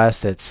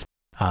northwest, let's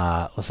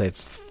say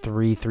it's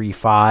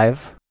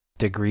 335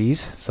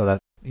 degrees. So that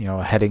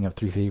a heading of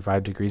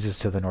 335 degrees is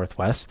to the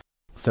northwest.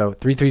 So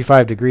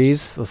 335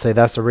 degrees, let's say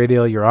that's the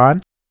radial you're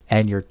on,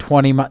 and you're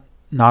 20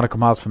 nautical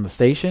miles from the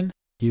station.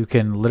 You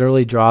can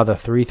literally draw the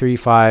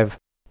 335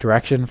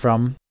 direction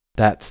from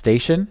that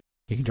station.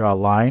 You can draw a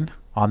line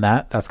on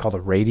that. That's called a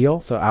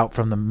radial. So out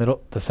from the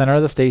center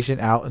of the station,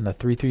 out in the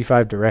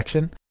 335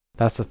 direction.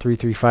 That's the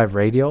 335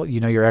 radial. You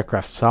know your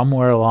aircraft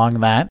somewhere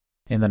along that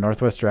in the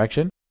northwest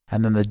direction.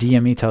 And then the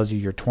DME tells you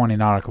you're 20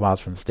 nautical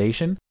miles from the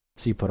station.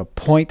 So you put a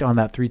point on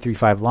that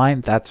 335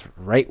 line. That's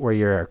right where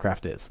your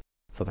aircraft is.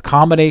 So the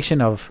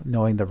combination of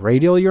knowing the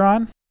radial you're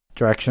on,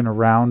 direction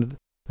around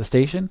the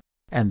station,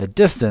 and the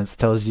distance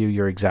tells you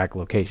your exact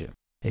location.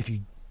 If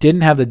you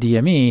didn't have the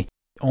DME,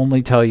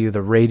 only tell you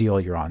the radial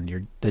you're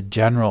on, the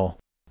general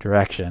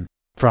direction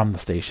from the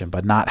station,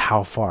 but not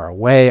how far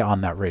away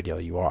on that radial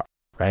you are.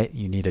 Right?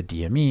 You need a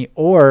DME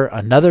or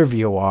another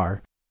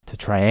VOR to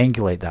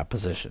triangulate that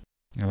position.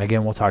 And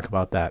again, we'll talk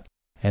about that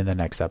in the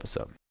next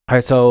episode. All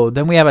right, so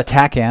then we have a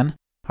TACAN.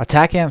 A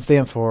TACAN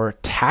stands for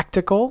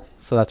Tactical,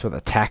 so that's where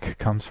the TAC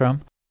comes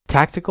from.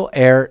 Tactical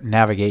Air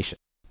Navigation.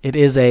 It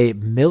is a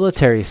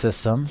military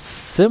system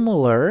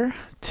similar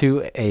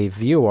to a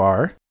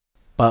VOR,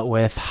 but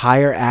with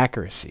higher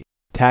accuracy.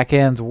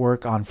 TACANs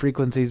work on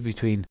frequencies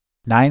between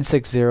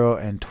 960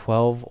 and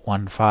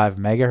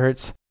 1215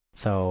 megahertz.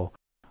 So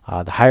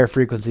the higher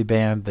frequency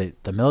band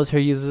that the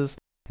military uses.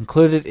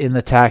 Included in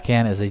the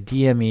TACAN is a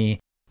DME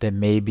that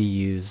may be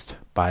used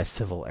by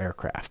civil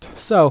aircraft.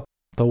 So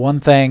the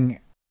one thing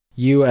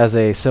you as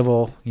a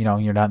civil,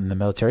 you're not in the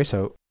military,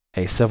 so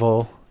a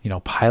civil,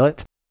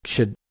 pilot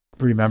should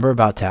remember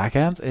about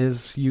TACANs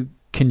is you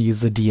can use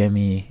the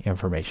DME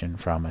information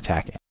from a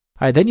TACAN.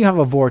 All right, then you have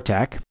a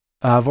VORTAC.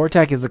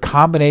 VORTAC is a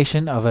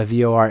combination of a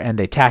VOR and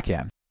a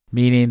TACAN,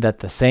 meaning that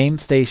the same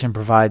station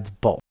provides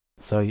both.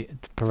 So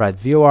it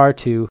provides VOR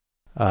to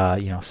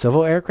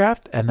civil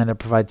aircraft, and then it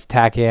provides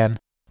TACAN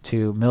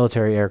to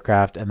military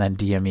aircraft, and then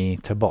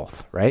DME to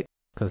both, right?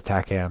 Because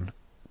TACAN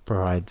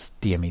provides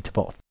DME to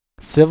both.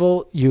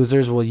 Civil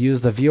users will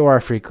use the VOR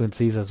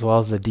frequencies as well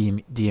as the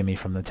DME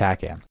from the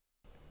TACAN.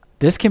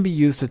 This can be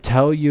used to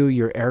tell you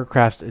your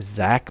aircraft's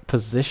exact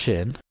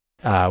position,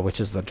 which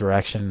is the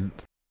direction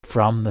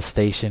from the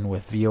station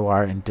with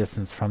VOR and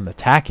distance from the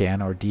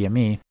TACAN or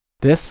DME.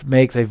 This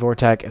makes a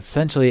VORTAC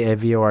essentially a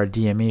VOR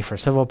DME for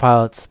civil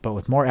pilots, but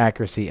with more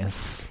accuracy and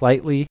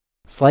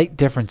slight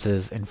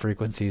differences in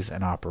frequencies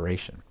and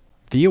operation.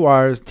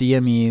 VORs,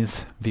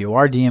 DMEs,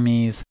 VOR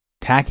DMEs,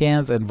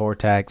 TACANs, and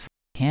VORTACs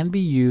can be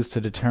used to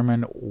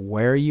determine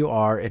where you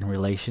are in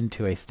relation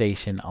to a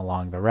station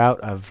along the route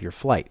of your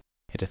flight.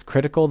 It is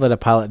critical that a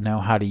pilot know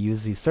how to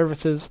use these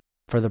services.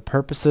 For the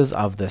purposes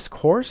of this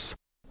course,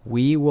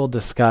 we will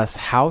discuss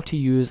how to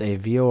use a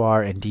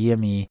VOR and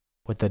DME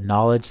with the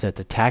knowledge that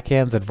the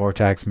TACANs and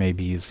VORTACs may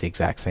be used the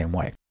exact same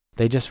way.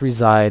 They just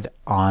reside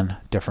on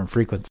different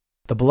frequencies.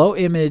 The below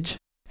image,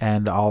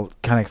 and I'll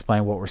kind of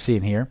explain what we're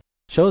seeing here,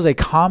 shows a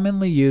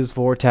commonly used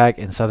VORTAC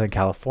in Southern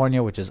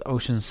California, which is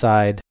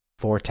Oceanside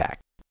VORTAC.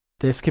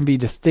 This can be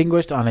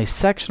distinguished on a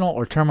sectional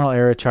or terminal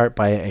area chart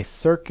by a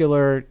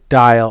circular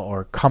dial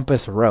or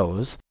compass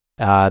rose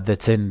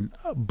that's in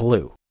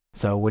blue.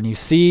 So when you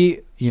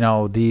see,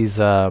 these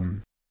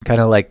kind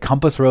of like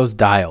compass rose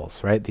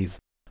dials, right? These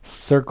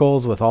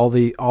circles with all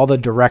the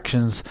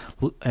directions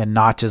and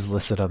notches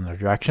listed on the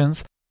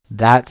directions,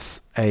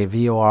 that's a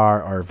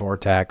VOR or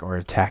VORTAC or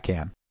a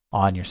TACAN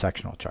on your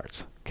sectional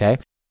charts. Okay,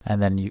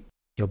 and then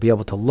you'll be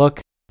able to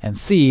look and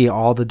see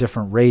all the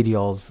different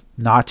radials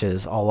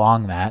notches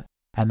along that.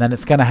 And then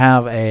it's going to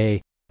have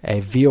a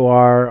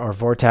VOR or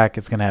VORTAC.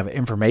 It's going to have an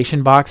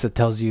information box that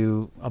tells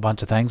you a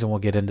bunch of things, and we'll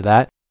get into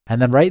that. And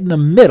then right in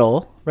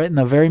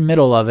the very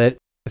middle of it,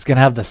 it's going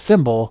to have the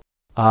symbol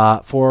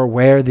for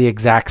where the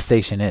exact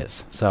station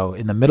is. So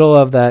in the middle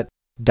of that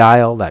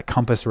dial, that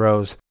compass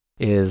rose,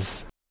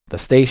 is the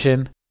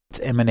station. It's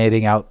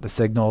emanating out the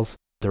signals,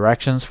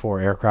 directions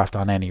for aircraft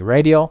on any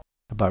radial,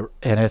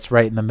 and it's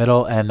right in the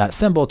middle, and that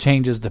symbol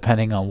changes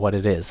depending on what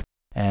it is.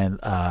 And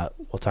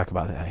we'll talk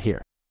about that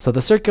here. So the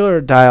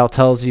circular dial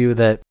tells you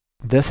that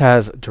this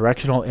has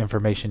directional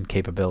information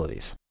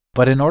capabilities.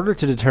 But in order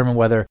to determine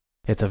whether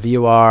it's a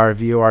VOR,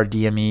 VOR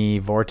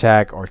DME,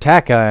 VORTAC, or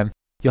TACAN,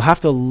 you'll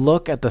have to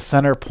look at the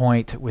center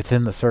point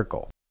within the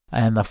circle.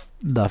 And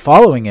the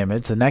following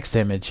image, the next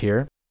image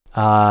here,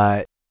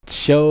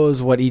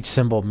 shows what each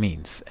symbol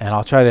means. And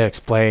I'll try to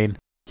explain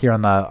here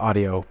on the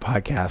audio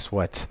podcast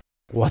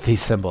what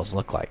these symbols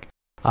look like.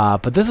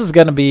 But this is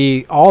going to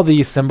be, all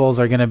these symbols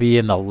are going to be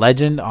in the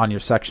legend on your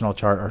sectional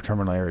chart or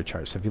terminal area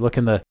chart. So if you look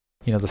in the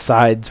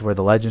sides where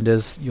the legend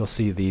is, you'll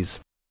see these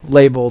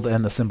labeled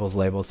and the symbols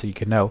labeled, so you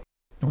can know.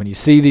 And when you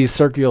see these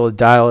circular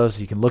dials,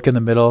 you can look in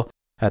the middle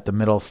at the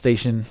middle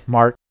station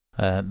mark,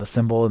 the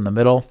symbol in the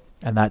middle,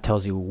 and that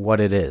tells you what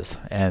it is.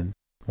 And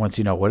once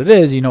you know what it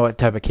is, you know what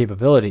type of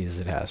capabilities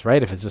it has,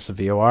 right? If it's just a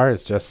VOR,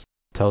 it just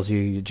tells you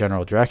your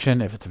general direction.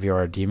 If it's a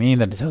VOR DME,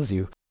 then it tells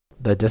you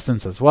the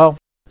distance as well,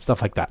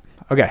 stuff like that.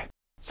 Okay,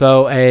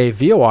 so a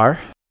VOR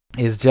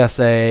is just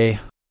a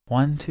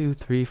 1, 2,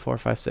 3, 4,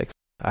 5, 6,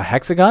 a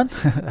hexagon.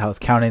 I was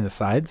counting the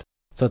sides.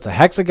 So it's a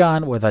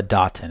hexagon with a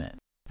dot in it.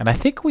 And I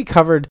think we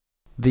covered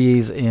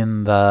these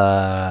in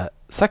the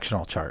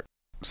sectional chart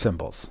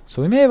symbols.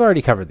 So we may have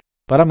already covered these,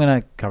 but I'm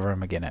going to cover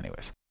them again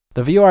anyways.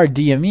 The VOR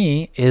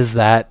DME is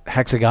that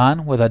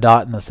hexagon with a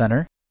dot in the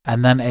center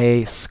and then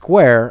a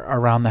square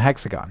around the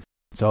hexagon.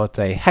 So it's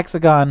a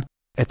hexagon.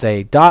 It's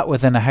a dot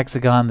within a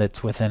hexagon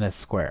that's within a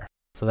square.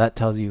 So that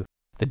tells you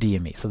the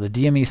DME. So the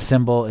DME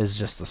symbol is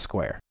just the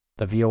square.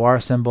 The VOR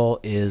symbol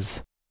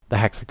is the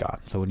hexagon.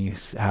 So when you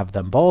have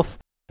them both,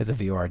 it's a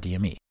VOR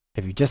DME.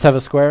 If you just have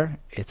a square,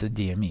 it's a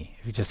DME.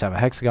 If you just have a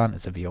hexagon,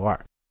 it's a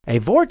VOR. A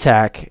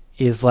VORTAC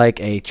is like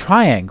a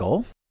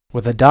triangle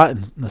with a dot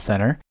in the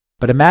center,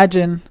 but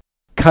imagine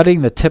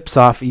cutting the tips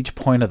off each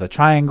point of the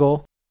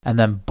triangle and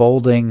then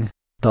bolding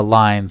the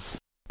lines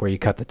where you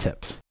cut the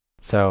tips.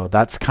 So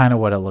that's kind of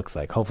what it looks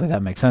like. Hopefully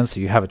that makes sense. So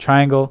you have a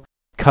triangle,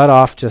 cut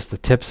off just the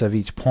tips of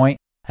each point,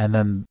 and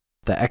then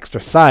the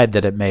extra side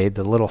that it made,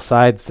 the little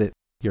sides that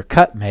your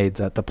cut made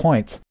at the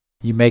points,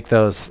 you make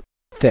those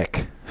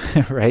thick,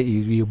 right?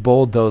 You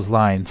bold those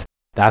lines.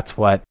 That's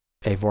what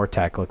a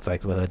VORTAC looks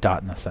like with a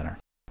dot in the center.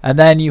 And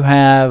then you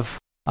have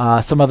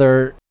some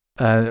other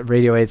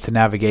radio aids to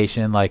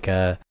navigation, like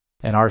an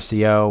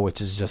RCO, which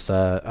is just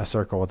a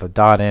circle with a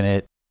dot in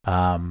it.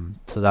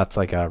 So that's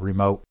like a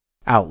remote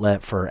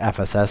outlet for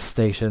FSS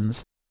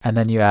stations. And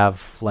then you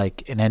have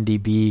like an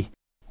NDB,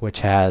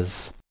 which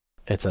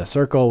it's a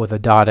circle with a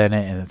dot in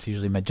it, and it's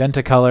usually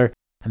magenta color,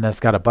 and that's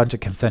got a bunch of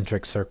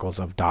concentric circles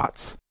of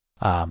dots.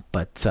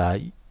 But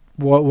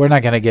we're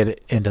not going to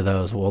get into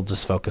those. We'll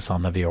just focus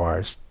on the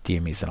VORs,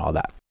 DMEs, and all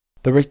that.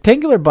 The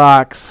rectangular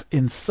box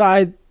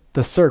inside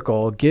the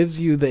circle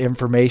gives you the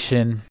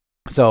information.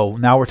 So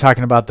now we're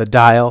talking about the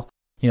dial,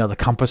 the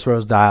compass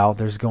rose dial.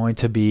 There's going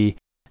to be,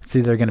 it's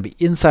either going to be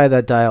inside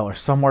that dial or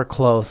somewhere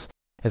close.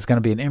 It's going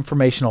to be an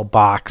informational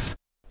box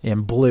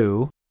in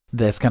blue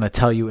that's going to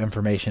tell you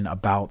information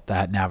about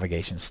that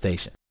navigation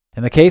station.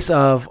 In the case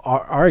of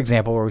our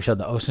example where we showed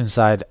the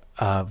Oceanside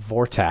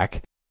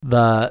VORTAC,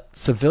 the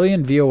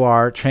civilian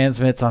VOR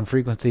transmits on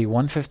frequency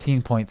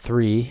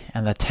 115.3,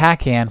 and the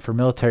TACAN for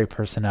military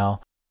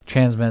personnel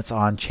transmits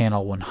on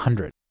channel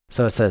 100.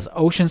 So it says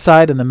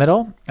Oceanside in the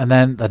middle, and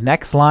then the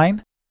next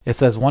line, it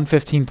says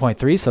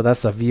 115.3, so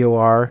that's the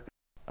VOR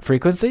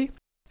frequency.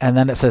 And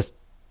then it says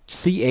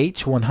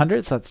CH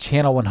 100, so that's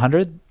channel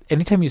 100.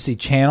 Anytime you see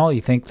channel,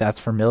 you think that's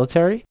for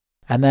military.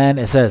 And then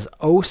it says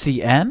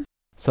OCN,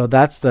 so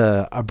that's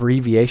the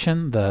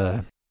abbreviation.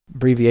 The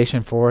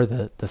abbreviation for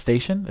the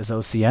station is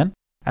OCN.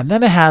 And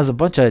then it has a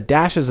bunch of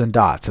dashes and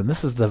dots, and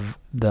this is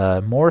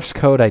the Morse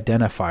code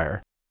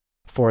identifier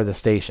for the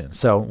station.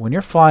 So when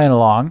you're flying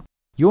along,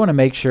 you want to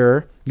make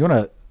sure,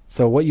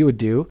 so what you would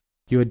do,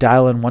 you would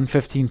dial in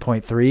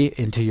 115.3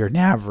 into your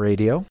nav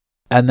radio,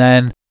 and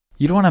then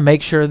you'd want to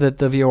make sure that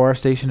the VOR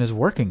station is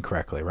working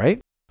correctly, right?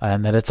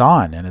 And that it's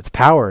on and it's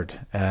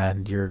powered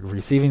and you're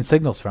receiving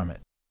signals from it.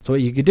 So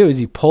what you could do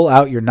is you pull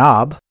out your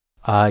knob,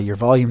 your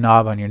volume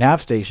knob on your nav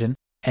station,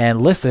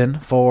 and listen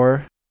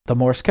for the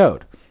Morse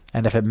code.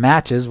 And if it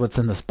matches what's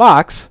in this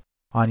box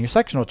on your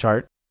sectional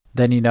chart,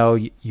 then you know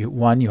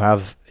one, you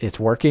have it's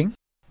working,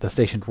 the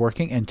station's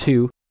working, and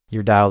two,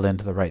 you're dialed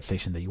into the right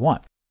station that you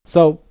want.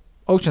 So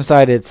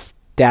Oceanside, it's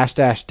dash,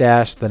 dash,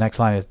 dash. The next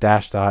line is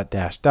dash, dot,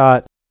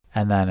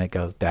 and then it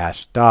goes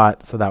dash,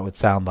 dot. So that would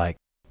sound like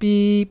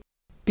beep,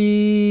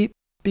 beep,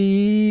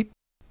 beep,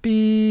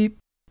 beep,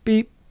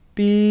 beep,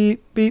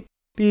 beep, beep,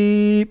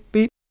 beep,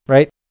 beep,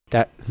 right?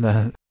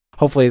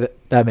 Hopefully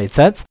that made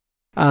sense.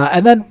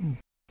 And then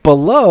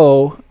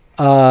below,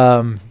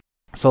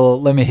 so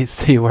let me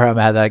see where I'm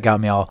at. That got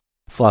me all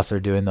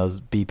flustered doing those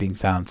beeping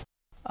sounds.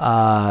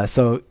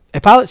 So a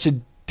pilot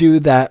should do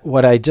that,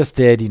 what I just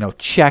did,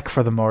 check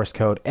for the Morse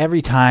code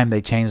every time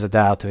they change the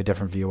dial to a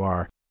different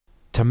VOR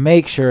to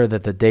make sure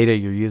that the data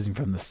you're using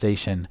from the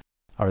station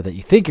or that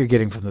you think you're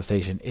getting from the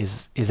station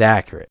is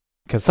accurate.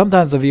 Because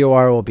sometimes the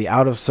VOR will be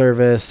out of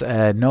service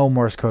and no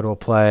Morse code will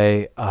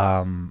play,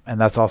 and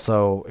that's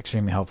also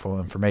extremely helpful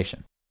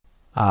information.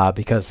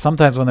 Because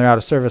sometimes when they're out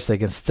of service, they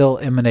can still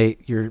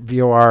emanate, your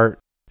VOR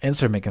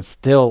instrument can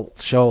still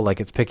show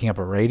like it's picking up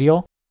a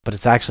radial, but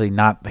it's actually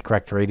not the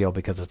correct radial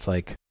because it's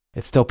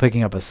still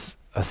picking up a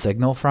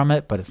signal from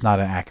it, but it's not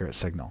an accurate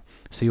signal.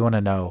 So you want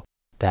to know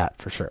that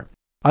for sure.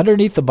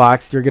 Underneath the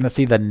box, you're going to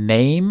see the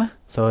name.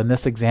 So in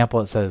this example,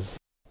 it says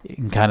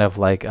in kind of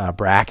like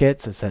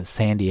brackets, it says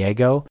San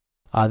Diego.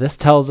 This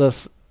tells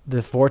us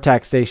this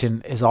VORTAC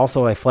station is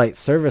also a flight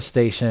service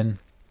station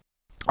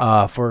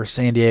for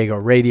San Diego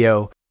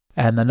radio.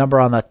 And the number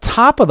on the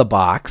top of the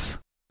box,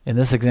 in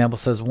this example,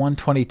 says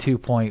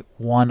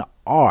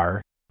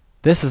 122.1R.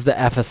 This is the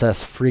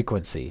FSS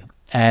frequency.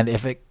 And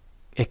if it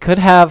could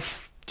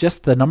have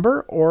just the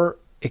number, or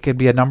it could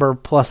be a number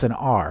plus an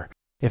R.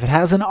 If it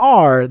has an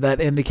R, that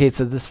indicates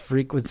that this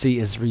frequency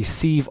is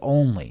receive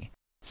only.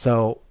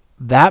 So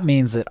that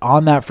means that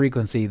on that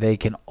frequency, they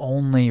can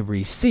only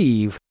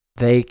receive.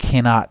 They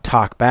cannot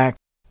talk back.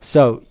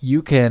 So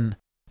you can,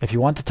 if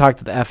you want to talk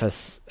to the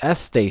FSS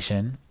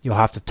station, you'll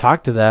have to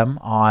talk to them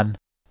on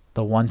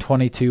the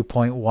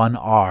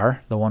 122.1R,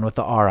 the one with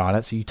the R on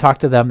it. So you talk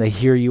to them, they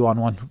hear you on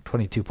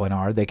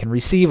 122.R. They can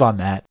receive on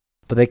that,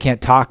 but they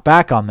can't talk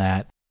back on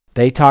that.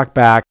 They talk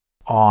back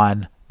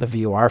on the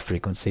VOR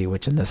frequency,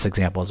 which in this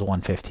example is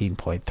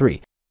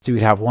 115.3. So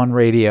you'd have one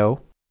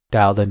radio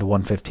dialed into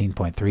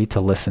 115.3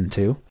 to listen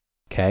to,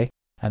 okay?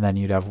 And then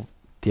you'd have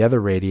the other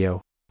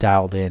radio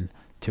dialed in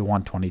to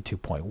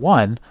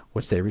 122.1,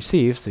 which they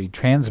receive. So you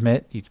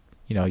transmit, you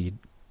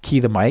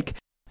key the mic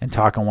and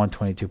talk on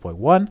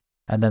 122.1.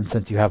 And then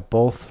since you have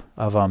both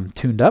of them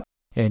tuned up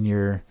in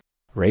your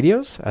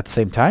radios at the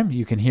same time,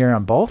 you can hear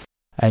on both,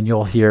 and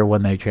you'll hear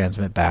when they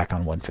transmit back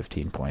on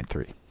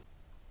 115.3.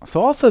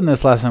 So also in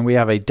this lesson, we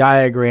have a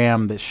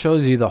diagram that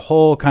shows you the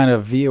whole kind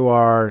of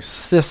VOR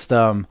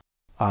system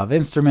of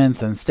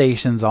instruments and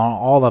stations,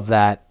 all of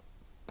that,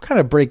 kind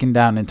of breaking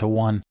down into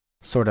one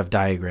sort of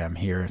diagram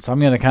here. So I'm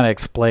going to kind of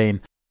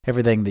explain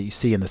everything that you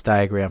see in this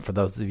diagram for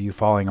those of you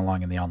following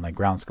along in the online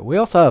ground school. We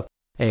also have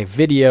a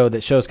video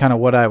that shows kind of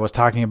what I was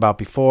talking about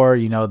before,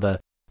 the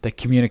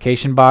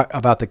communication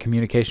about the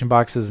communication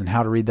boxes and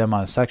how to read them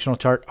on a sectional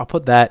chart. I'll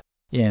put that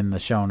in the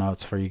show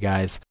notes for you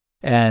guys.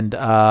 And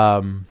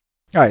all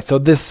right, so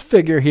this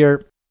figure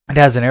here, it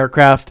has an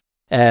aircraft,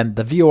 and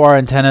the VOR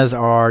antennas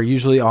are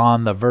usually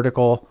on the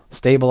vertical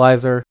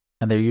stabilizer,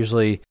 and they're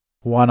usually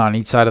one on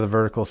each side of the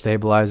vertical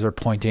stabilizer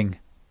pointing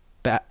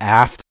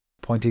aft,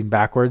 pointing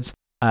backwards.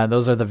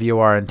 Those are the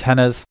VOR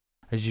antennas.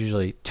 There's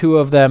usually two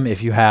of them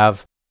if you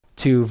have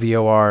two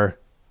VOR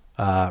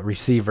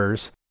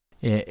receivers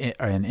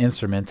and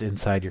instruments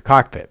inside your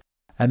cockpit.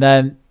 And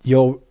then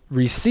you'll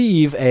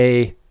receive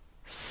a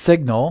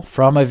signal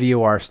from a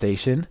VOR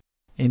station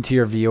into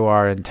your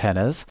VOR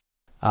antennas.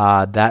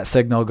 That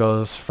signal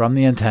goes from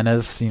the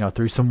antennas,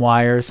 through some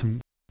wires,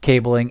 some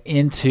cabling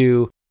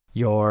into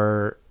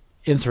your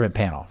instrument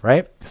panel,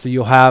 right? So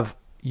you'll have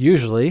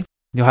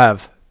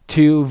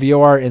two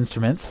VOR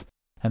instruments,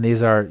 and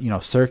these are,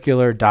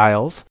 circular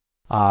dials.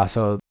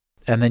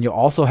 And then you'll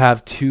also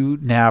have two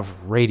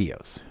nav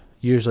radios.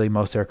 Usually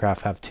most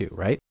aircraft have two,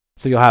 right?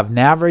 So you'll have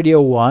nav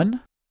radio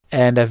 1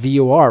 and a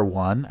VOR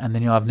 1, and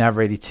then you'll have nav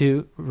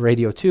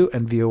radio 2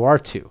 and VOR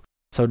 2.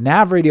 So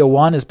nav radio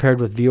 1 is paired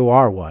with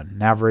VOR 1.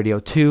 Nav radio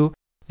 2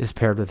 is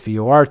paired with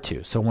VOR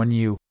 2. So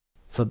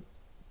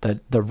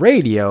the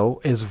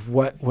radio is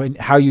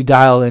how you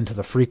dial into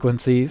the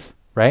frequencies,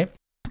 right?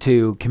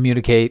 To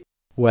communicate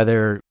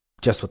whether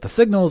just with the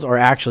signals or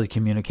actually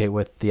communicate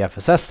with the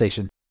FSS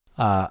station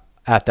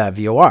at that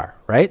VOR,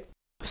 right?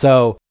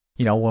 So,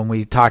 when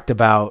we talked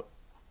about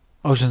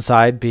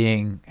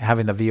Oceanside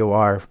having the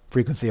VOR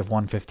frequency of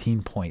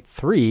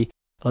 115.3,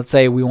 let's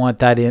say we want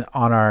that in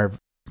on our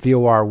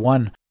VOR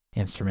 1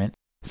 instrument,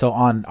 So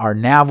on our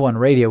nav1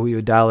 radio, we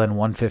would dial in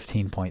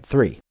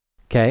 115.3.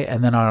 Okay,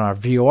 and then on our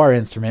VOR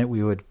instrument,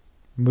 we would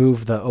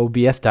move the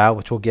OBS dial,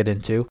 which we'll get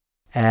into,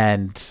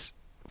 and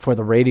for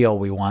the radial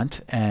we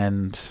want,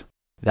 and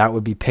that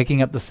would be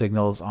picking up the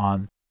signals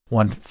on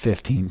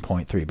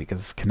 115.3 because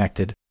it's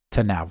connected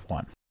to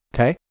nav1.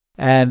 Okay,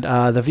 and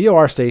the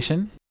VOR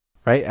station,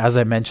 right, as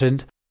I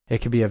mentioned, it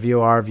could be a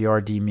VOR,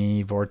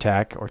 VOR-DME,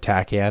 VORTAC, or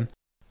TACAN,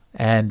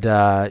 and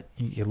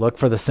you look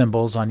for the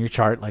symbols on your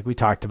chart like we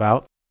talked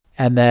about.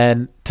 And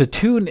then to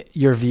tune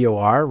your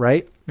VOR,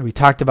 right, we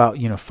talked about,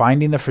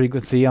 finding the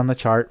frequency on the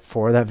chart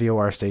for that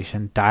VOR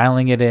station,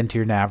 dialing it into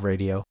your nav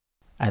radio,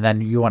 and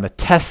then you want to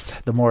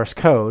test the Morse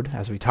code,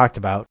 as we talked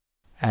about,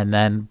 and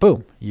then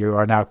boom, you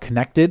are now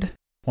connected.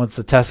 Once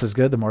the test is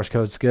good, the Morse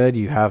code's good,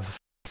 you have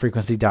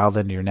frequency dialed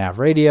into your nav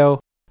radio.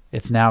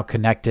 It's now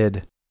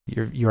connected.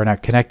 You are now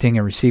connecting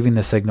and receiving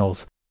the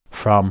signals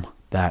from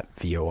that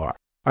VOR. All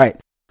right,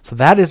 so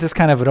that is just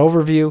kind of an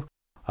overview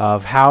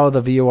of how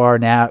the VOR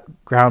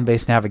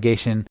ground-based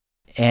navigation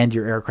and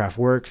your aircraft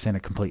works in a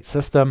complete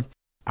system.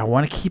 I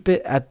want to keep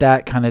it at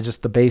that, kind of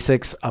just the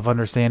basics of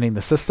understanding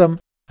the system,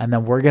 and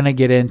then we're going to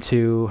get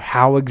into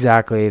how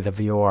exactly the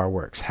VOR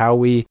works, how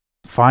we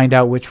find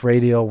out which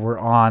radial we're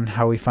on,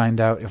 how we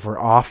find out if we're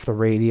off the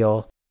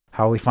radial,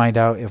 how we find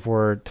out if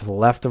we're to the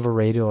left of a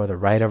radial or the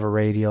right of a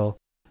radial,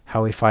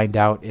 how we find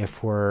out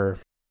if we're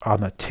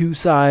on the to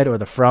side or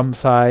the from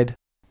side,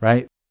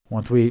 right?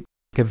 Once we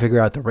can figure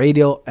out the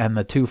radial and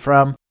the to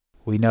from,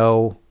 we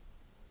know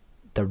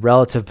the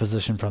relative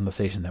position from the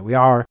station that we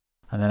are.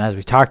 And then as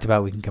we talked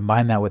about, we can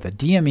combine that with a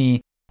DME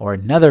or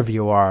another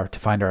VOR to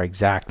find our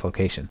exact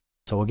location.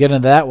 So we'll get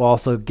into that. We'll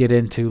also get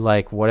into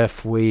what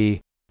if we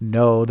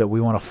know that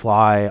we want to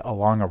fly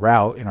along a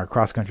route in our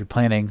cross-country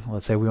planning.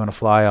 Let's say we want to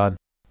fly on,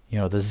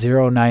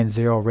 the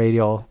 090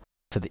 radial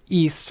to the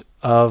east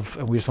of,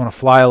 and we just want to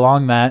fly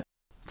along that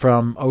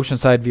from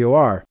Oceanside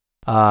VOR.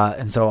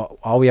 And so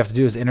all we have to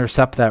do is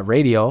intercept that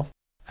radial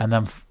and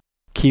then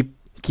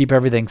keep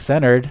everything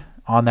centered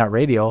on that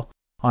radial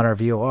on our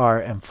VOR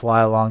and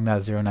fly along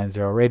that 090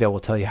 radial.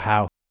 We'll tell you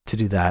how to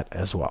do that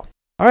as well.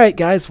 All right,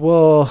 guys.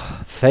 Well,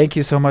 thank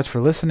you so much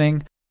for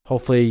listening.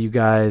 Hopefully you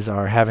guys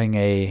are having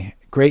a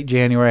great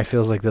January. It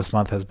feels like this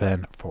month has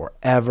been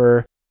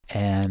forever.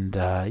 And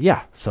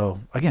so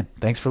again,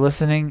 thanks for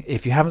listening.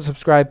 If you haven't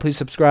subscribed, please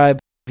subscribe.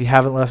 If you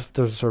haven't left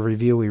us a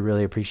review, we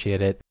really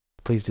appreciate it.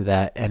 Please do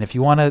that. And if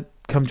you want to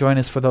come join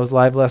us for those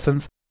live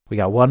lessons, we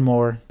got one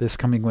more this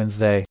coming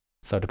Wednesday.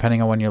 So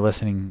depending on when you're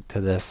listening to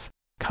this,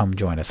 come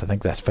join us. I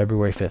think that's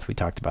February 5th. We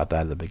talked about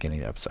that at the beginning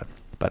of the episode.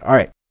 But all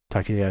right,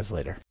 talk to you guys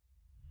later.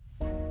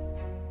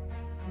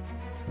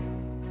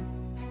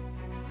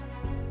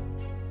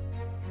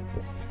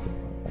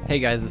 Hey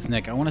guys, it's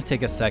Nick. I want to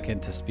take a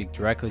second to speak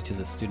directly to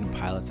the student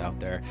pilots out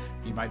there.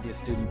 You might be a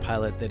student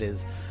pilot that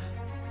is,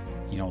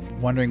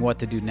 wondering what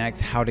to do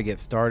next, how to get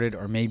started,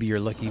 or maybe you're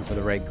looking for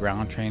the right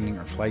ground training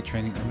or flight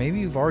training, or maybe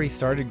you've already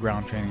started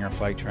ground training or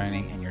flight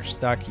training and you're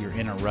stuck, you're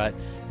in a rut,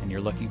 and you're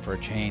looking for a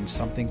change,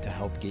 something to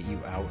help get you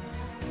out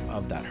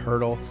of that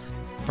hurdle.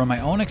 From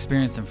my own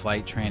experience in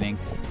flight training,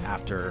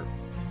 after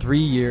 3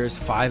 years,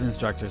 5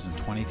 instructors, and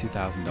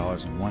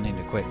 $22,000 and wanting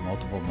to quit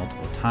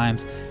multiple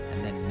times.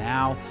 And then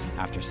now,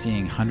 after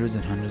seeing hundreds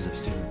and hundreds of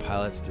student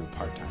pilots through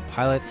Part-Time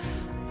Pilot,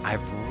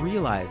 I've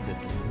realized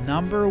that the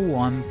number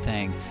one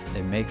thing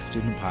that makes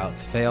student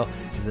pilots fail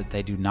is that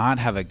they do not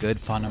have a good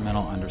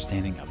fundamental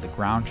understanding of the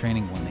ground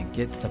training when they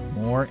get to the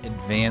more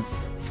advanced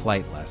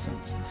flight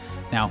lessons.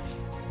 Now,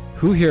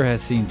 who here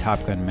has seen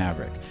Top Gun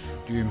Maverick?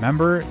 Do you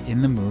remember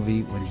in the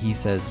movie when he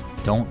says,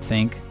 "Don't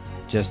think,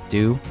 just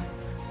do"?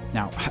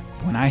 Now,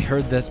 when I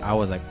heard this, I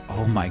was like,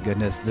 oh my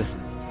goodness, this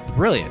is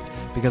brilliant,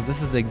 because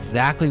this is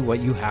exactly what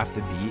you have to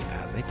be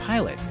as a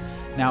pilot.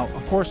 Now,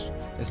 of course,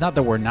 it's not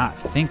that we're not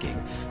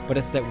thinking, but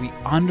it's that we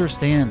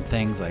understand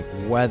things like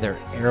weather,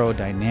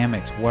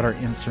 aerodynamics, what our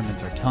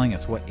instruments are telling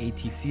us, what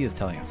ATC is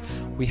telling us.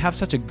 We have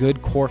such a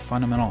good core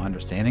fundamental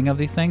understanding of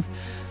these things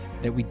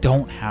that we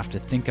don't have to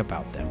think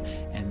about them.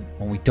 And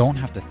when we don't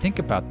have to think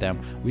about them,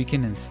 we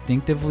can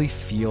instinctively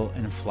feel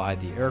and fly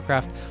the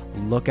aircraft,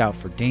 look out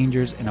for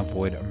dangers, and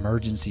avoid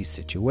emergency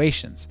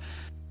situations.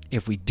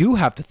 If we do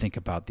have to think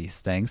about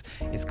these things,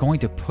 it's going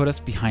to put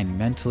us behind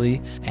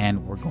mentally,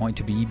 and we're going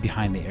to be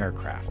behind the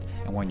aircraft.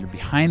 And when you're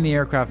behind the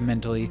aircraft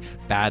mentally,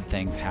 bad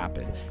things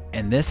happen.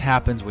 And this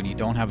happens when you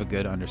don't have a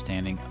good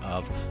understanding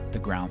of the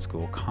ground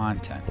school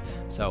content.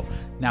 So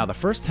now the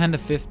first 10 to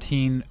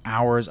 15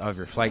 hours of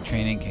your flight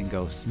training can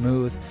go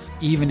smooth,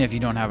 even if you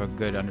don't have a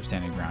good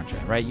understanding of ground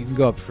training, right? You can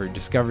go up for a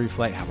discovery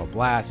flight, have a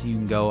blast. You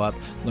can go up,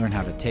 learn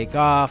how to take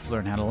off,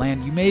 learn how to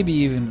land. You may be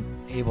even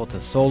able to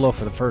solo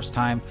for the first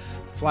time,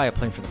 fly a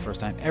plane for the first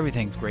time.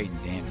 Everything's great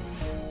and dandy.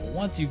 But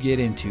once you get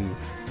into,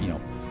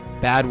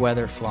 bad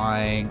weather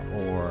flying,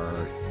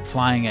 or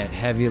flying at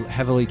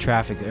heavily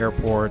trafficked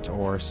airports,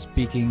 or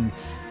speaking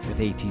with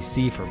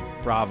ATC for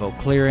Bravo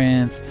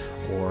clearance,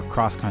 or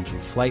cross-country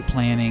flight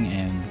planning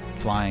and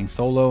flying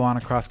solo on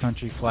a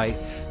cross-country flight,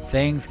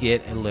 things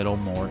get a little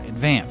more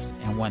advanced.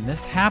 And when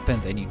this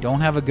happens and you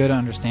don't have a good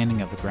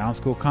understanding of the ground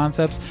school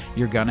concepts,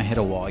 you're going to hit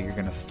a wall. You're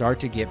going to start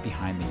to get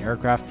behind the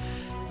aircraft.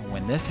 And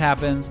when this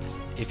happens,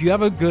 if you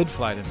have a good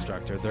flight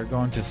instructor, they're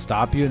going to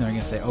stop you and they're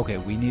going to say, okay,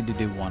 we need to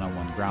do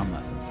one-on-one ground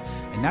lessons.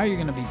 And now you're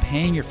going to be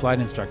paying your flight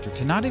instructor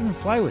to not even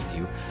fly with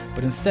you,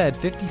 but instead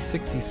 $50,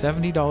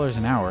 $60, $70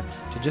 an hour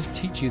to just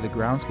teach you the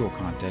ground school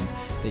content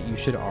that you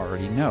should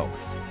already know.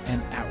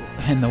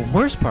 And the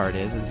worst part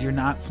is you're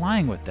not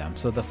flying with them.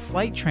 So the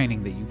flight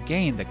training that you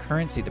gained, the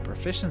currency, the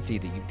proficiency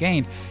that you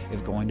gained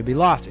is going to be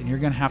lost, and you're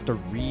going to have to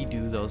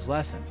redo those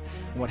lessons.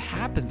 What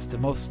happens to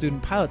most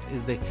student pilots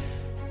is they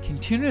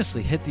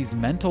continuously hit these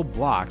mental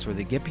blocks where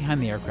they get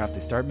behind the aircraft, they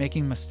start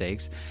making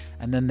mistakes,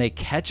 and then they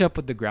catch up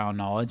with the ground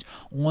knowledge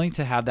only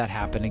to have that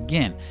happen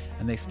again.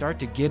 And they start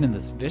to get in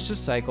this vicious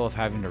cycle of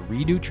having to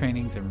redo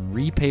trainings and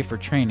repay for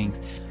trainings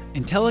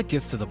until it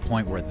gets to the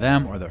point where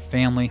them or their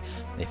family,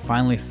 they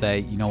finally say,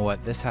 you know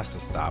what, this has to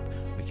stop.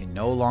 We can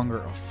no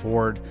longer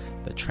afford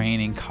the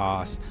training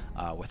costs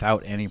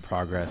without any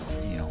progress,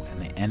 and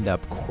they end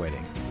up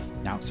quitting.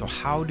 Now, so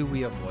how do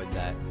we avoid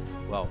that?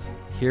 Well,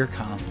 here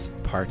comes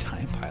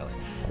part-time pilot.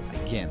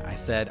 Again, I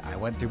said I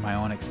went through my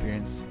own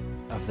experience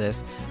of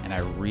this, and I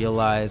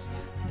realized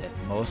that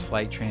most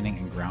flight training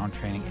and ground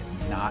training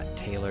is not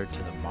tailored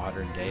to the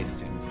modern day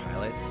student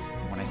pilot.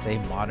 And when I say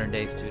modern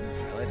day student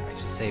pilot, I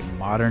should say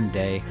modern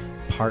day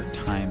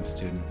part-time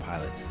student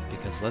pilot,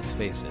 because let's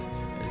face it,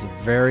 there's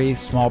a very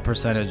small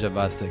percentage of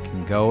us that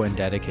can go and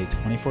dedicate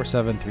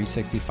 24/7,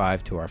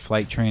 365 to our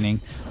flight training,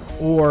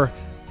 or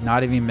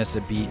not even miss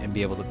a beat and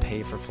be able to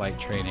pay for flight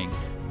training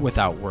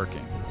without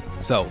working.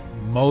 So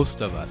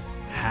most of us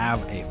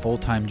have a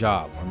full-time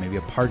job or maybe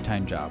a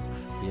part-time job.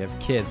 We have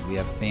kids, we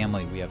have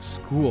family, we have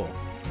school,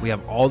 we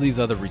have all these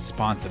other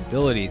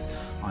responsibilities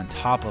on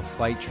top of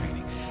flight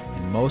training.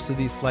 And most of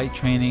these flight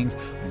trainings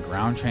and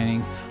ground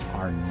trainings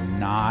are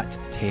not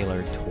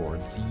tailored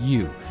towards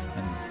you.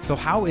 And so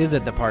how is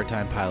it the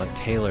part-time pilot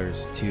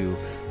tailors to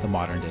the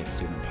modern day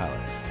student pilot?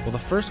 Well, the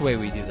first way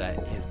we do that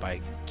is by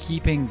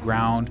keeping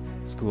ground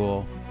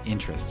school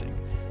interesting.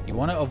 You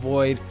want to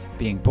avoid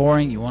being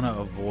boring. You want to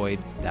avoid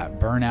that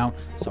burnout.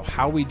 So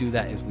how we do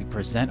that is we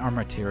present our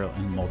material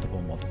in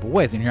multiple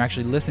ways. And you're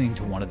actually listening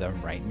to one of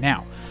them right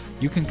now.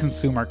 You can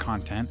consume our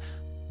content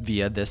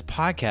via this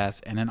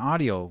podcast and an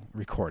audio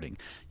recording.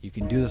 You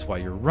can do this while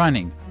you're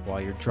running,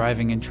 while you're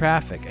driving in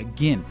traffic.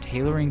 Again,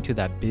 tailoring to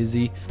that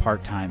busy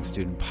part-time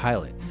student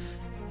pilot.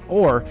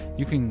 Or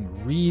you can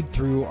read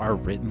through our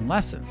written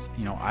lessons.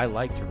 I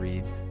like to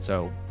read,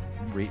 so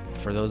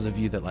for those of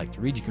you that like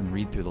to read, you can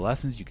read through the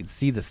lessons. You can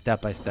see the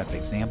step-by-step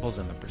examples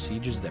and the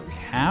procedures that we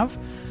have.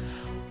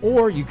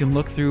 Or you can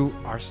look through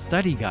our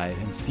study guide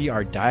and see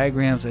our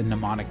diagrams and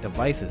mnemonic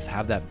devices,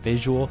 have that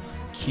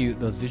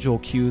those visual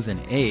cues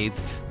and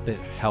aids that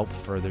help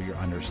further your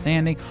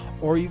understanding.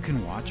 Or you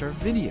can watch our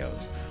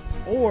videos.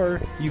 Or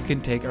you can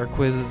take our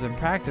quizzes and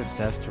practice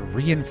tests to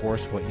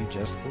reinforce what you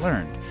just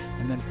learned.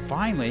 And then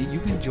finally, you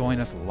can join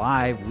us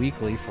live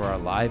weekly for our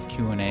live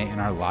Q&A and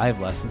our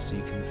live lessons, so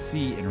you can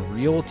see in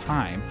real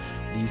time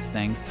these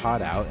things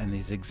taught out and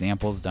these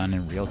examples done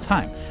in real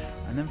time.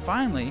 And then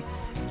finally,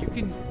 you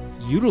can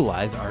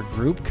utilize our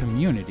group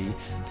community,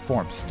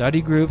 form study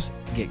groups,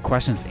 get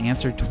questions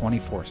answered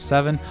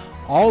 24/7.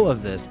 All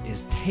of this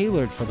is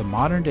tailored for the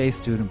modern day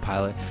student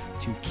pilot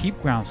to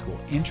keep ground school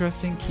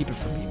interesting, keep it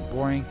from being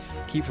boring,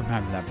 keep from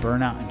having that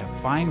burnout, and to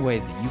find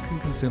ways that you can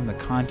consume the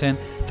content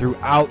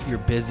throughout your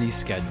busy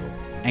schedule.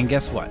 And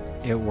guess what?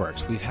 It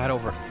works. We've had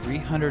over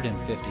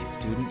 350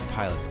 student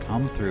pilots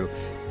come through,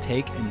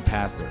 take and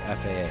pass their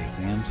FAA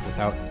exams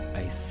without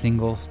a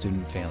single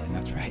student failing.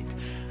 That's right.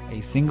 A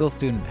single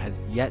student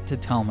has yet to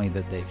tell me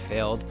that they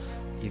failed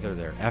either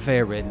their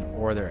FAA written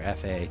or their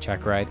FAA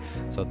check ride.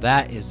 So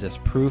that is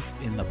just proof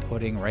in the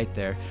pudding right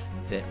there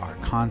that our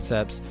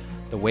concepts,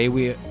 the way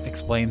we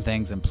explain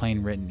things in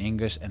plain written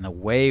English, and the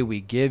way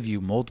we give you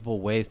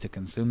multiple ways to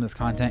consume this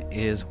content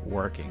is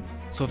working.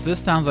 So if this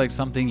sounds like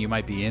something you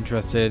might be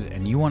interested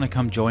and you want to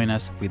come join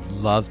us, we'd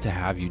love to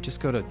have you. Just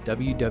go to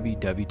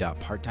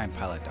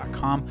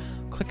www.parttimepilot.com,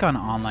 click on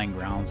Online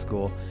Ground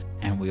School,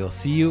 and we'll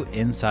see you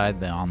inside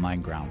the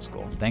Online Ground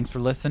School. Thanks for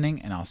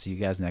listening, and I'll see you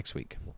guys next week.